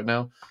looks like right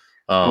now.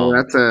 Oh,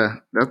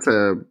 Um, that's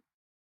a.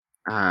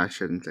 I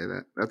shouldn't say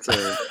that.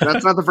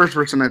 That's not the first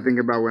person I think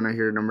about when I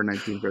hear number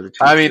 19 for the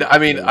I Chiefs. mean, I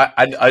mean,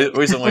 I the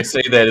reason why I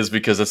say that is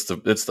because it's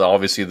the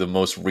obviously the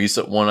most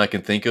recent one I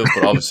can think of.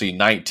 But obviously,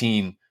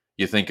 19,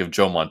 you think of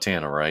Joe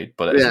Montana, right?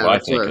 But that's Yeah, what I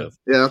think of.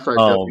 that's what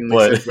I jokingly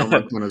But said. Joe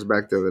Montana's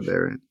back the other day,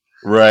 right?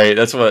 right,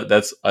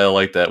 I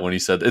like that when he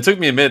said. It took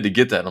me a minute to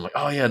get that. And I'm like,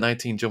 oh yeah,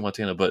 19 Joe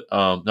Montana. But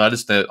no, I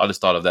just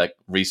thought of that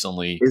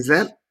recently. Is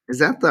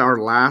that our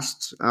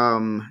last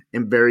and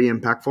very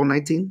impactful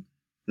 19?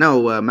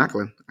 No,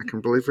 Macklin. I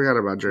completely forgot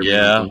about Jeremy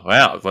Yeah, Macklin.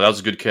 wow. Well, that was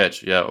a good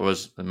catch. Yeah, it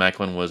was.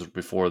 Macklin was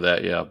before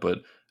that. Yeah,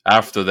 but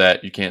after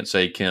that, you can't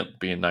say Kemp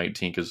being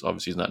 19 because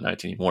obviously he's not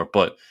 19 anymore.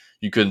 But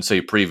you couldn't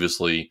say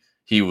previously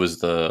he was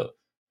the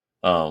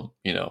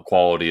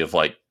quality of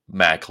like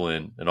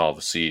Macklin and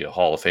obviously a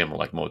Hall of Famer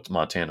like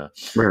Montana.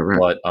 Right,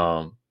 right.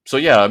 But so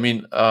yeah, I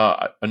mean,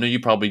 I know you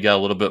probably got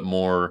a little bit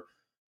more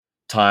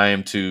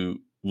time to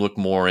look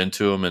more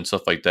into him and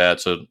stuff like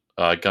that. So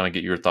I kind of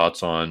get your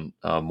thoughts on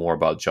more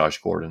about Josh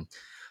Gordon.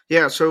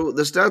 Yeah, so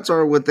the stats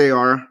are what they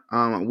are.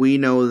 We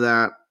know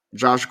that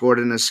Josh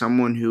Gordon is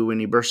someone who, when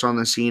he burst on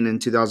the scene in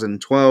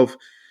 2012,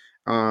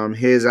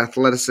 his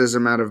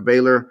athleticism out of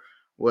Baylor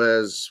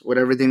was what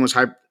everything was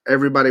hyped.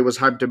 Everybody was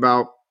hyped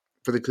about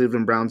for the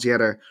Cleveland Browns. He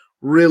had a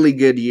really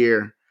good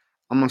year,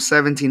 almost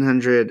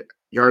 1,700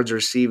 yards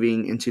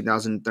receiving in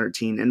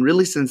 2013, and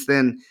really since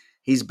then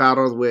he's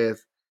battled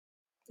with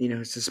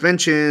his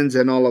suspensions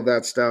and all of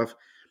that stuff.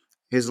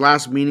 His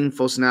last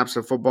meaningful snaps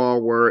of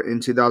football were in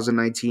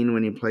 2019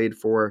 when he played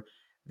for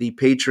the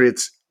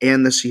Patriots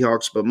and the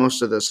Seahawks, but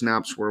most of the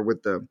snaps were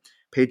with the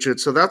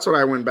Patriots. So that's what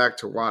I went back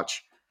to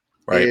watch.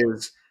 Right.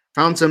 Is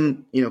found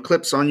some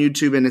clips on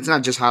YouTube, and it's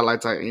not just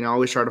highlights. I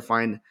always try to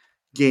find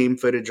game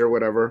footage or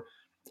whatever.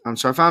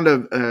 So I found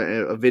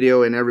a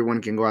video, and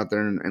everyone can go out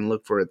there and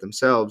look for it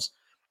themselves,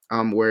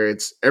 where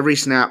it's every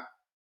snap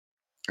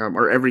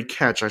or every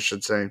catch, I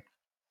should say,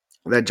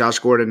 that Josh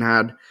Gordon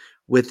had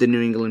with the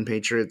New England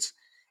Patriots.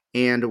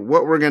 And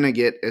what we're gonna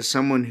get is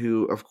someone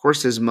who, of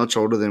course, is much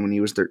older than when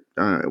he was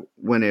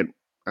when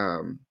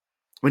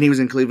he was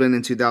in Cleveland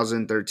in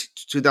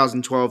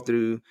 2012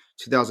 through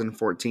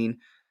 2014.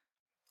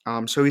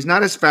 So he's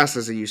not as fast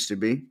as he used to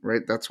be,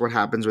 right? That's what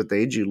happens with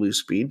age; you lose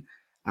speed.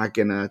 I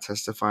can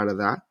testify to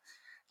that.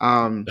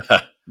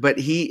 But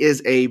he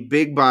is a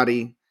big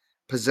body,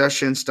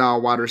 possession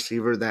style wide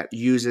receiver that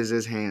uses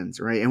his hands,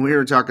 right? And we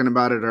were talking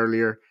about it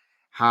earlier.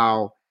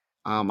 How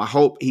I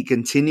hope he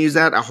continues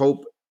that. I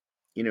hope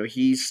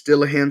he's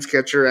still a hands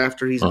catcher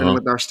after he's been Uh-huh.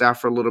 with our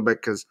staff for a little bit,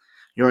 because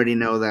you already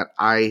know that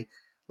I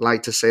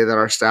like to say that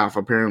our staff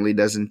apparently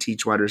doesn't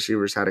teach wide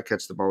receivers how to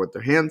catch the ball with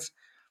their hands.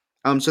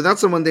 So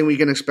that's the one thing we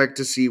can expect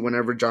to see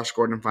whenever Josh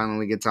Gordon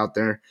finally gets out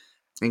there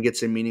and gets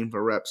some meaningful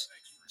reps.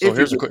 So If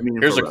he gets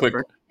meaningful reps,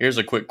 right? here's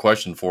a quick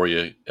question for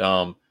you.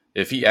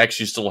 If he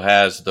actually still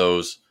has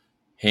those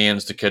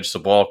hands to catch the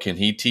ball, can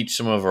he teach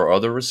some of our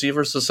other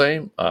receivers the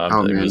same? Oh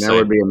I'm man, just that would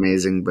saying, be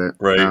amazing. But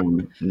right?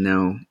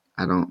 no,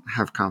 I don't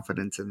have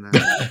confidence in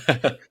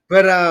that.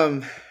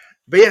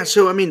 But yeah.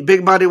 So I mean,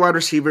 big body wide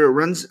receiver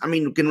runs. I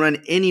mean, can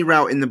run any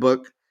route in the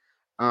book.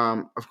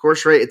 Of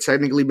course, right. It's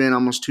technically been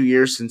almost 2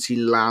 years since he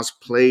last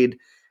played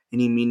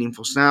any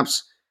meaningful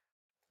snaps.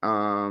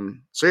 So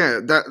yeah,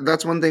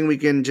 that's one thing we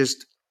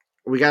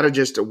gotta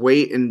just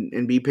wait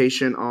and be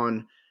patient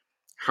on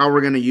how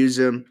we're gonna use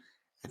him.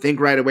 I think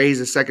right away he's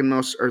the second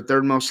most or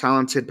third most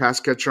talented pass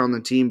catcher on the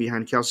team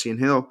behind Kelsey and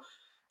Hill.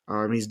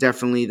 He's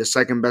definitely the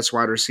second best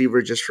wide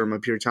receiver just from a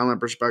pure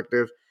talent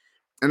perspective.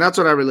 And that's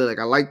what I really like.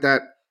 I like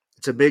that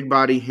it's a big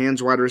body,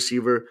 hands wide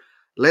receiver.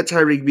 Let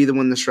Tyreek be the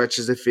one that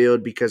stretches the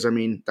field, because I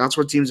mean that's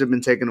what teams have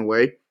been taking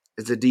away.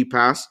 It's a deep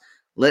pass.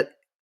 Let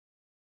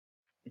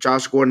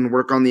Josh Gordon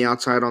work on the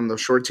outside on the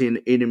short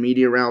to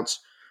intermediate routes.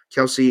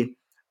 Kelsey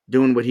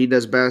doing what he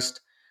does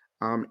best,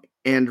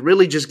 and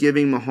really just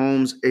giving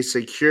Mahomes a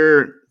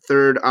secure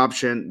third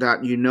option that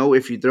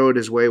if you throw it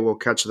his way will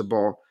catch the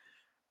ball.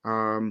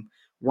 Um,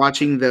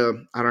 Watching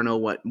the I don't know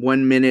what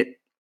 1 minute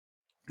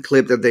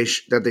clip that they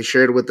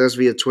shared with us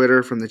via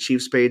Twitter from the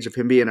Chiefs page of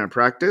him being at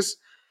practice.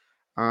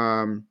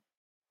 Um,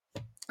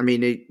 I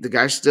mean, the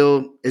guy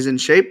still is in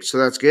shape, so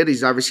that's good.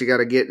 He's obviously got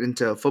to get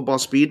into football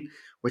speed,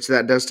 which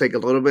that does take a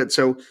little bit.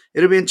 So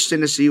it'll be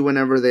interesting to see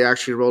whenever they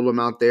actually roll him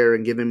out there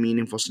and give him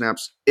meaningful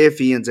snaps, if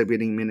he ends up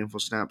getting meaningful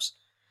snaps.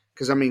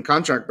 Because I mean,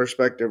 contract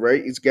perspective,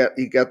 right?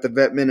 He got the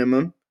vet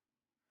minimum.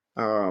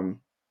 Um,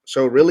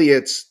 so really,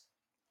 it's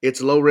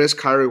low risk,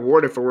 high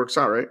reward if it works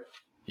out, right?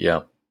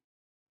 Yeah,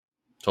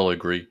 totally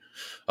agree.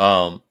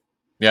 Um,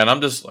 yeah, and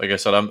I'm just like I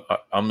said,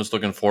 I'm just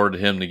looking forward to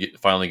him to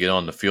finally get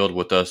on the field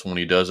with us when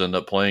he does end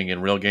up playing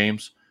in real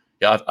games.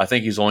 Yeah, I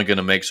think he's only going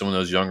to make some of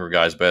those younger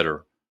guys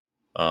better.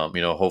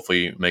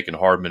 Hopefully making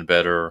Hardman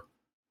better,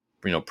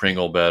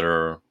 Pringle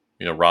better,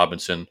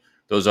 Robinson,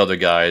 those other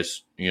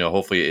guys.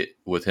 Hopefully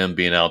with him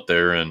being out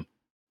there, and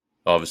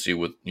obviously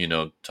with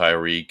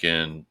Tyreek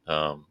and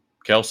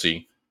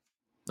Kelsey.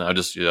 I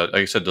just like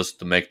I said, just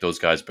to make those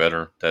guys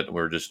better. That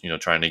we're just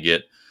trying to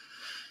get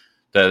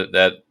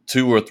that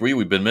 2 or 3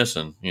 we've been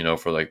missing,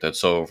 for like that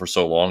for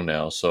so long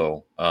now.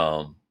 So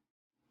Yeah,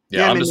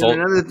 yeah, I I'm mean, just and all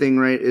another thing,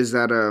 right, is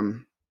that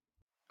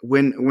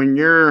when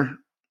you're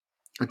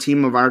a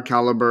team of our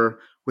caliber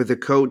with a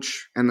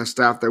coach and the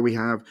staff that we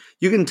have,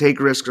 you can take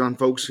risks on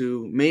folks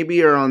who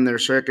maybe are on their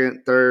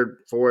second, third,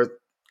 fourth.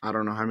 I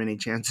don't know how many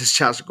chances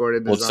Josh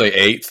Gordon is let's on, say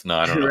eighth. No,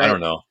 I don't know. I right?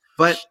 don't know.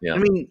 But I Yeah.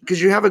 mean, because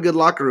you have a good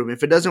locker room.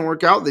 If it doesn't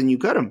work out, then you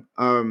cut him.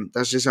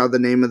 That's just how the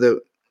name of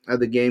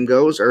the game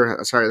goes, or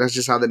sorry, that's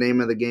just how the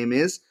name of the game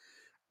is.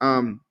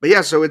 But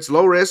yeah, so it's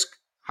low risk,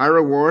 high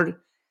reward.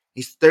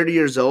 He's 30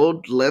 years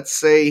old. Let's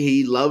say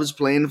he loves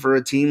playing for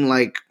a team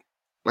like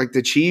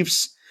the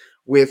Chiefs,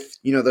 with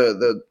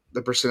the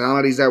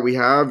personalities that we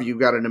have. You've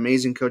got an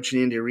amazing coach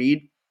in Andy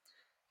Reid.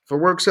 If it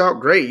works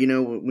out, great.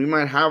 We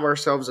might have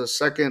ourselves a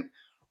second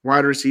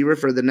wide receiver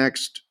for the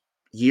next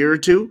year or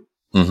two.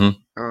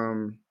 Mm-hmm.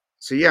 Um,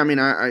 so yeah, I mean,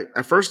 I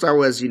at first I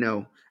was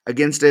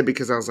against it,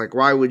 because I was like,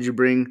 why would you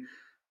bring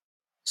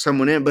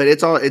someone in? But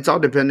it's all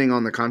depending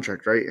on the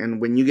contract, right? And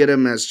when you get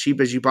him as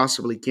cheap as you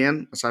possibly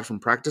can, aside from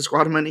practice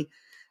squad money,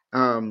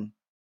 um,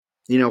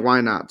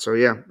 why not? So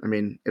yeah, I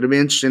mean, it'll be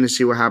interesting to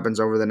see what happens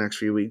over the next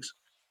few weeks.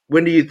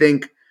 When do you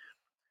think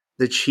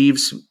the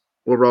Chiefs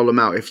will roll him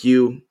out? If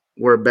you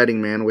were a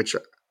betting man, which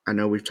I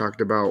know we've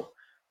talked about,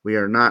 we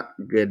are not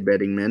good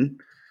betting men.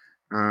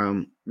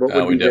 What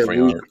would We be the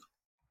definitely week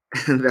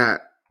aren't.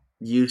 that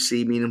you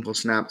see meaningful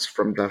snaps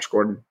from Josh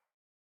Gordon?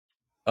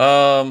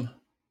 Um,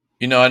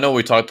 I know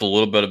we talked a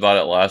little bit about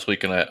it last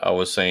week, and I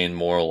was saying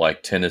more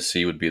like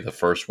Tennessee would be the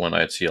first one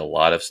I'd see a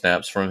lot of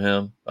snaps from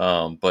him.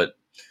 But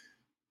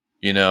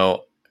you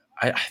know,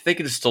 I think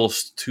it is still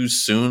too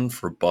soon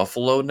for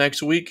Buffalo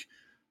next week.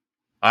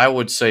 I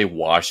would say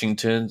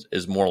Washington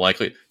is more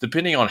likely,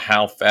 depending on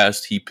how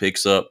fast he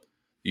picks up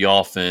the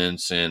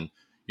offense, and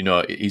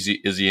is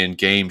he in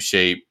game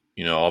shape?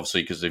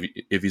 Obviously, because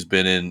if he's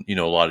been in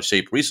a lot of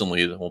shape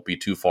recently, it won't be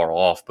too far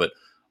off. But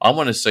I'm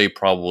going to say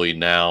probably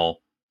now.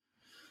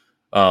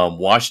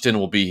 Washington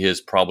will be his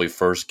probably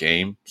first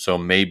game, so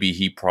maybe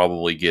he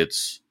probably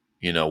gets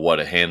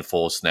a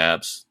handful of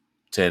snaps,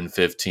 10,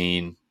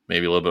 15,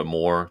 maybe a little bit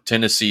more.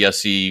 Tennessee, I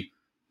see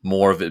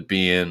more of it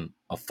being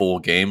a full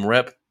game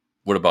rep.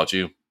 What about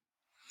you?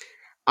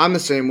 I'm the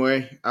same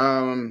way.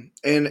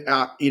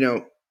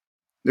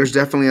 There's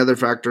definitely other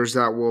factors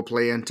that will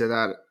play into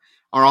that.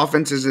 Our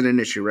offense isn't an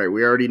issue, right?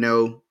 We already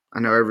know. I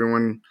know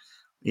everyone,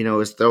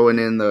 is throwing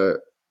in the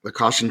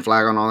caution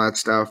flag on all that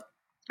stuff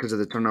because of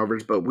the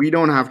turnovers, but we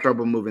don't have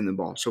trouble moving the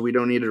ball, so we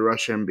don't need to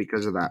rush him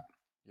because of that.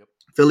 Yep.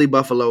 Philly,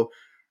 Buffalo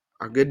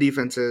are good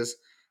defenses,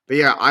 but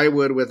yeah, I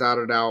would without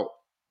a doubt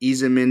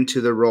ease him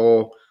into the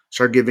role,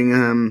 start giving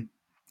him,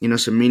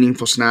 some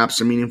meaningful snaps,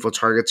 some meaningful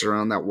targets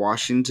around that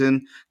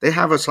Washington. They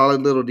have a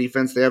solid little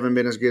defense. They haven't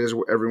been as good as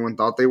everyone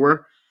thought they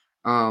were.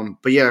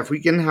 But yeah, if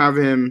we can have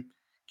him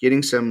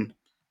getting some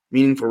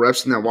meaningful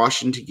reps in that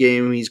Washington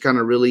game, he's kind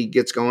of really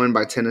gets going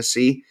by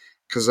Tennessee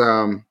because,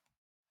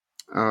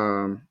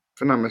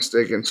 if I'm not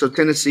mistaken, so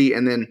Tennessee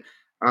and then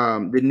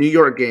the New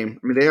York game.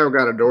 I mean, they have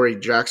got Adoree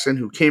Jackson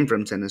who came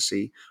from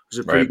Tennessee, who's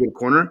a pretty Right. good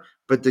corner,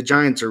 but the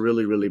Giants are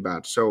really, really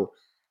bad. So,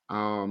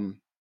 um,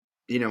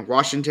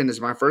 Washington is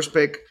my first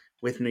pick,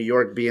 with New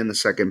York being the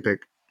second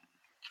pick.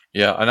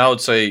 Yeah, and I would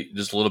say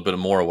just a little bit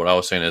more of what I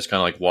was saying is kind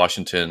of like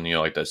Washington,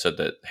 like I said,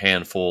 that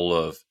handful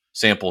of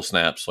sample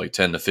snaps, like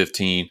 10 to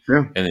 15,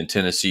 Yeah, and then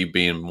Tennessee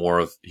being more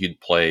of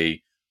he'd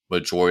play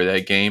majority of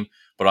that game.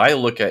 But I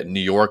look at New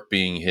York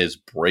being his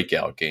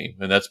breakout game,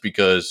 and that's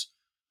because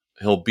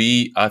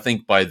I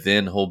think by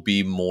then he'll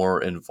be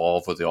more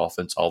involved with the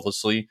offense,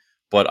 obviously.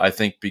 But I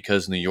think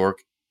because New York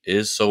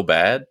is so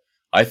bad,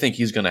 I think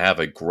he's going to have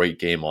a great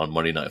game on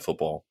Monday Night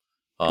Football.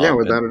 yeah, And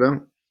without a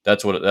doubt.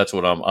 that's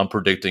what I'm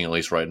predicting at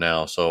least right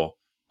now. So,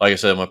 like I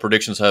said, my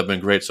predictions have been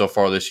great so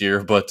far this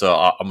year, but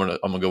I'm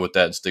gonna go with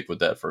that and stick with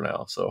that for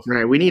now. So,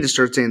 Right, we need to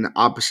start saying the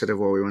opposite of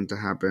what we want to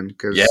happen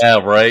because yeah,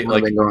 right. I've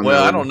Like, been going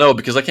well, that I way. don't know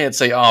because I can't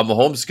say,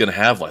 Mahomes is gonna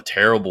have a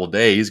terrible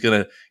day. He's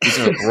gonna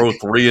throw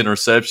three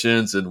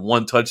interceptions and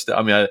one touchdown.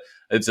 I mean,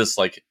 it's just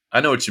like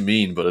I know what you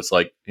mean, but it's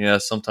like, yeah,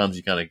 sometimes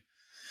you kind of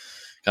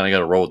got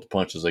to roll with the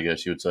punches, I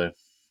guess you would say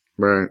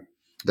Right, on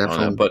that.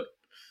 definitely. But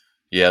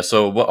yeah,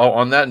 so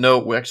on that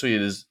note, it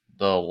is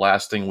the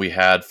last thing we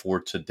had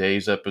for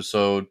today's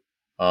episode.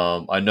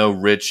 I know,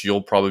 Rich,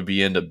 you'll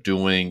probably end up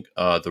doing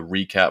the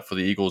recap for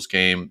the Eagles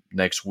game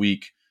next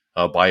week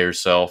by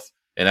yourself.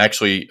 And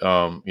actually,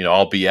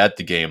 I'll be at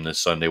the game this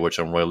Sunday, which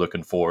I'm really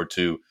looking forward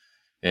to.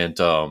 And,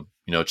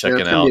 Yeah, checking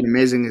that's gonna be out. an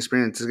amazing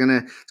experience. It's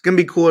gonna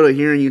be cool to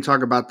hearing you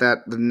talk about that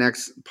the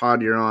next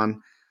pod you're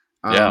on.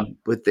 Yeah,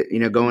 With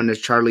the, going to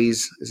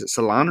Charlie's, is it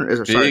salon or is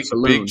it, sorry, big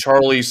saloon,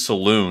 Charlie's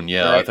Saloon.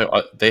 Yeah, I right? think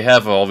they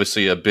have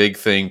obviously a big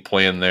thing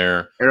planned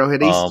there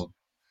Arrowhead East.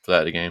 for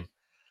that game.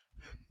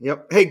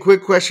 Yep. Hey,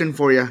 quick question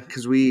for you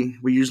because we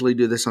usually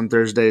do this on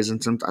Thursdays,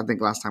 and I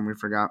think last time we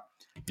forgot.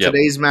 Yep.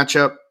 Today's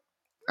matchup: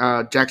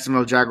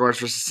 Jacksonville Jaguars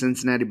versus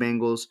Cincinnati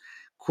Bengals.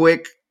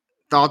 Quick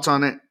thoughts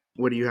on it.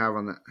 What do you have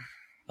on that?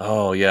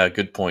 Oh yeah,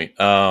 good point.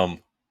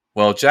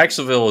 Well,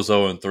 Jacksonville is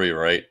 0-3,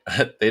 right?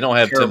 They don't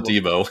have Tim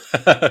Terrible.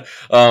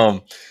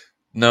 Tebow.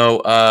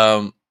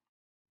 No,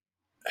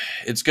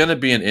 it's going to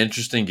be an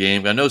interesting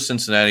game. I know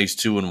Cincinnati's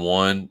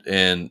 2-1,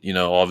 and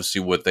obviously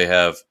what they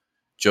have,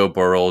 Joe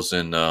Burrows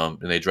and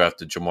they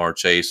drafted Jamar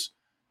Chase.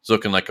 It's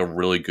looking like a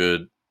really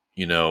good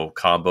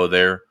combo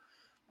there.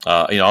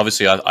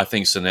 Obviously I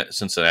think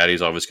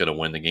Cincinnati's obviously going to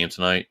win the game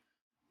tonight,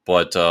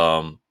 but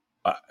I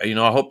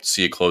hope to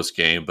see a close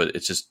game. But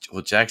it's just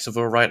with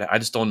Jacksonville, right? I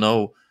just don't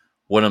know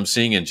what I'm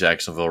seeing in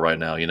Jacksonville right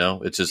now.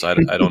 It's just I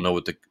don't know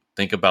what to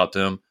think about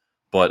them,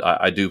 but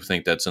I do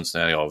think that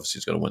Cincinnati obviously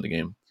is going to win the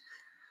game.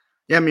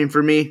 Yeah, I mean,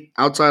 for me,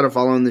 outside of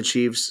following the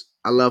Chiefs,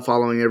 I love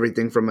following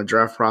everything from a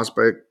draft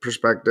prospect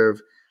perspective.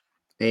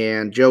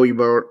 And Joe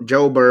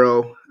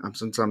Burrow,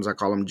 sometimes I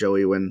call him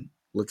Joey when,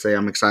 let's say,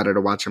 I'm excited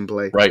to watch him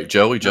play. Right,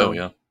 Joe, Um,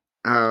 yeah.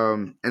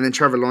 and then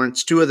Trevor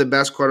Lawrence, two of the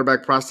best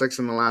quarterback prospects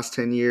in the last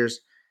 10 years.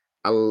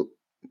 I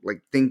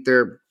think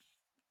they're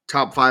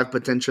top five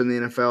potential in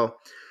the NFL.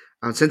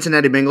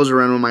 Cincinnati Bengals are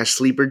one of my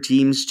sleeper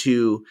teams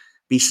to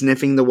be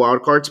sniffing the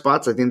wild card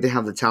spots. I think they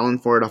have the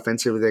talent for it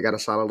offensively. They got a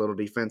solid little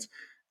defense.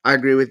 I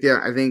agree with you.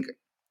 I think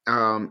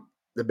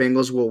the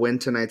Bengals will win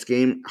tonight's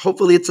game.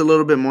 Hopefully, it's a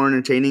little bit more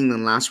entertaining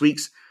than last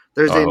week's I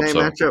Thursday hope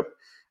night so.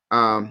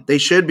 matchup. They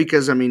should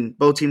because, I mean,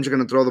 both teams are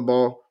going to throw the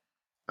ball.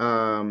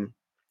 And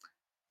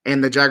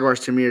the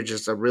Jaguars, to me, are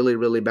just a really,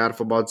 really bad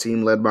football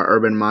team led by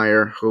Urban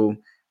Meyer, who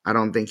I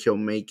don't think he'll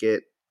make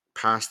it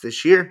past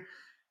this year.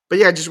 But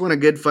yeah, I just want a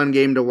good, fun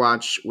game to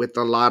watch with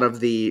a lot of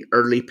the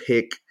early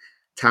pick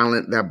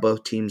talent that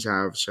both teams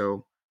have.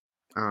 So,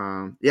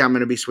 yeah, I'm going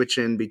to be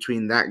switching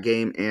between that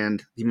game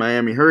and the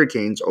Miami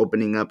Hurricanes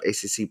opening up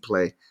ACC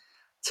play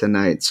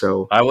tonight.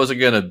 So, I was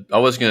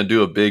gonna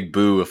do a big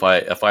boo if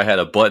I had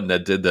a button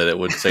that did that, it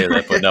would say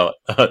that, but no,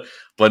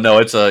 but no,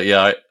 it's a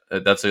yeah,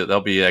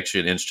 that'll be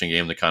actually an interesting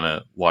game to kind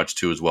of watch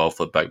too as well.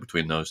 Flip back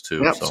between those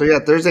two. yep. So, yeah,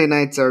 Thursday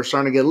nights are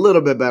starting to get a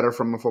little bit better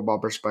from a football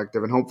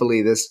perspective. And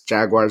hopefully, this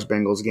Jaguars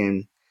Bengals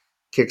game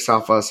kicks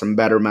off some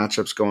better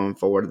matchups going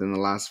forward than the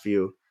last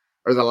few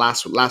or the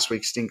last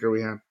week's stinker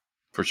we had.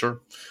 For sure.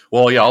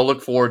 Well, yeah, I'll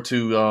look forward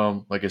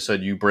to, like I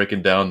said, you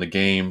breaking down the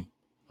game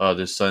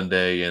this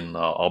Sunday, and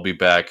I'll be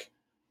back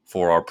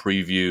for our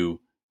preview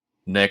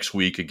next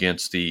week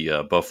against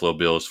the Buffalo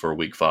Bills for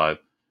Week 5.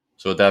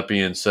 So, with that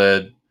being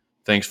said,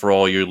 thanks for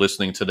all your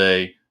listening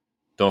today.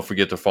 Don't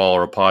forget to follow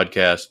our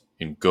podcast,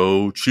 and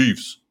go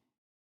Chiefs.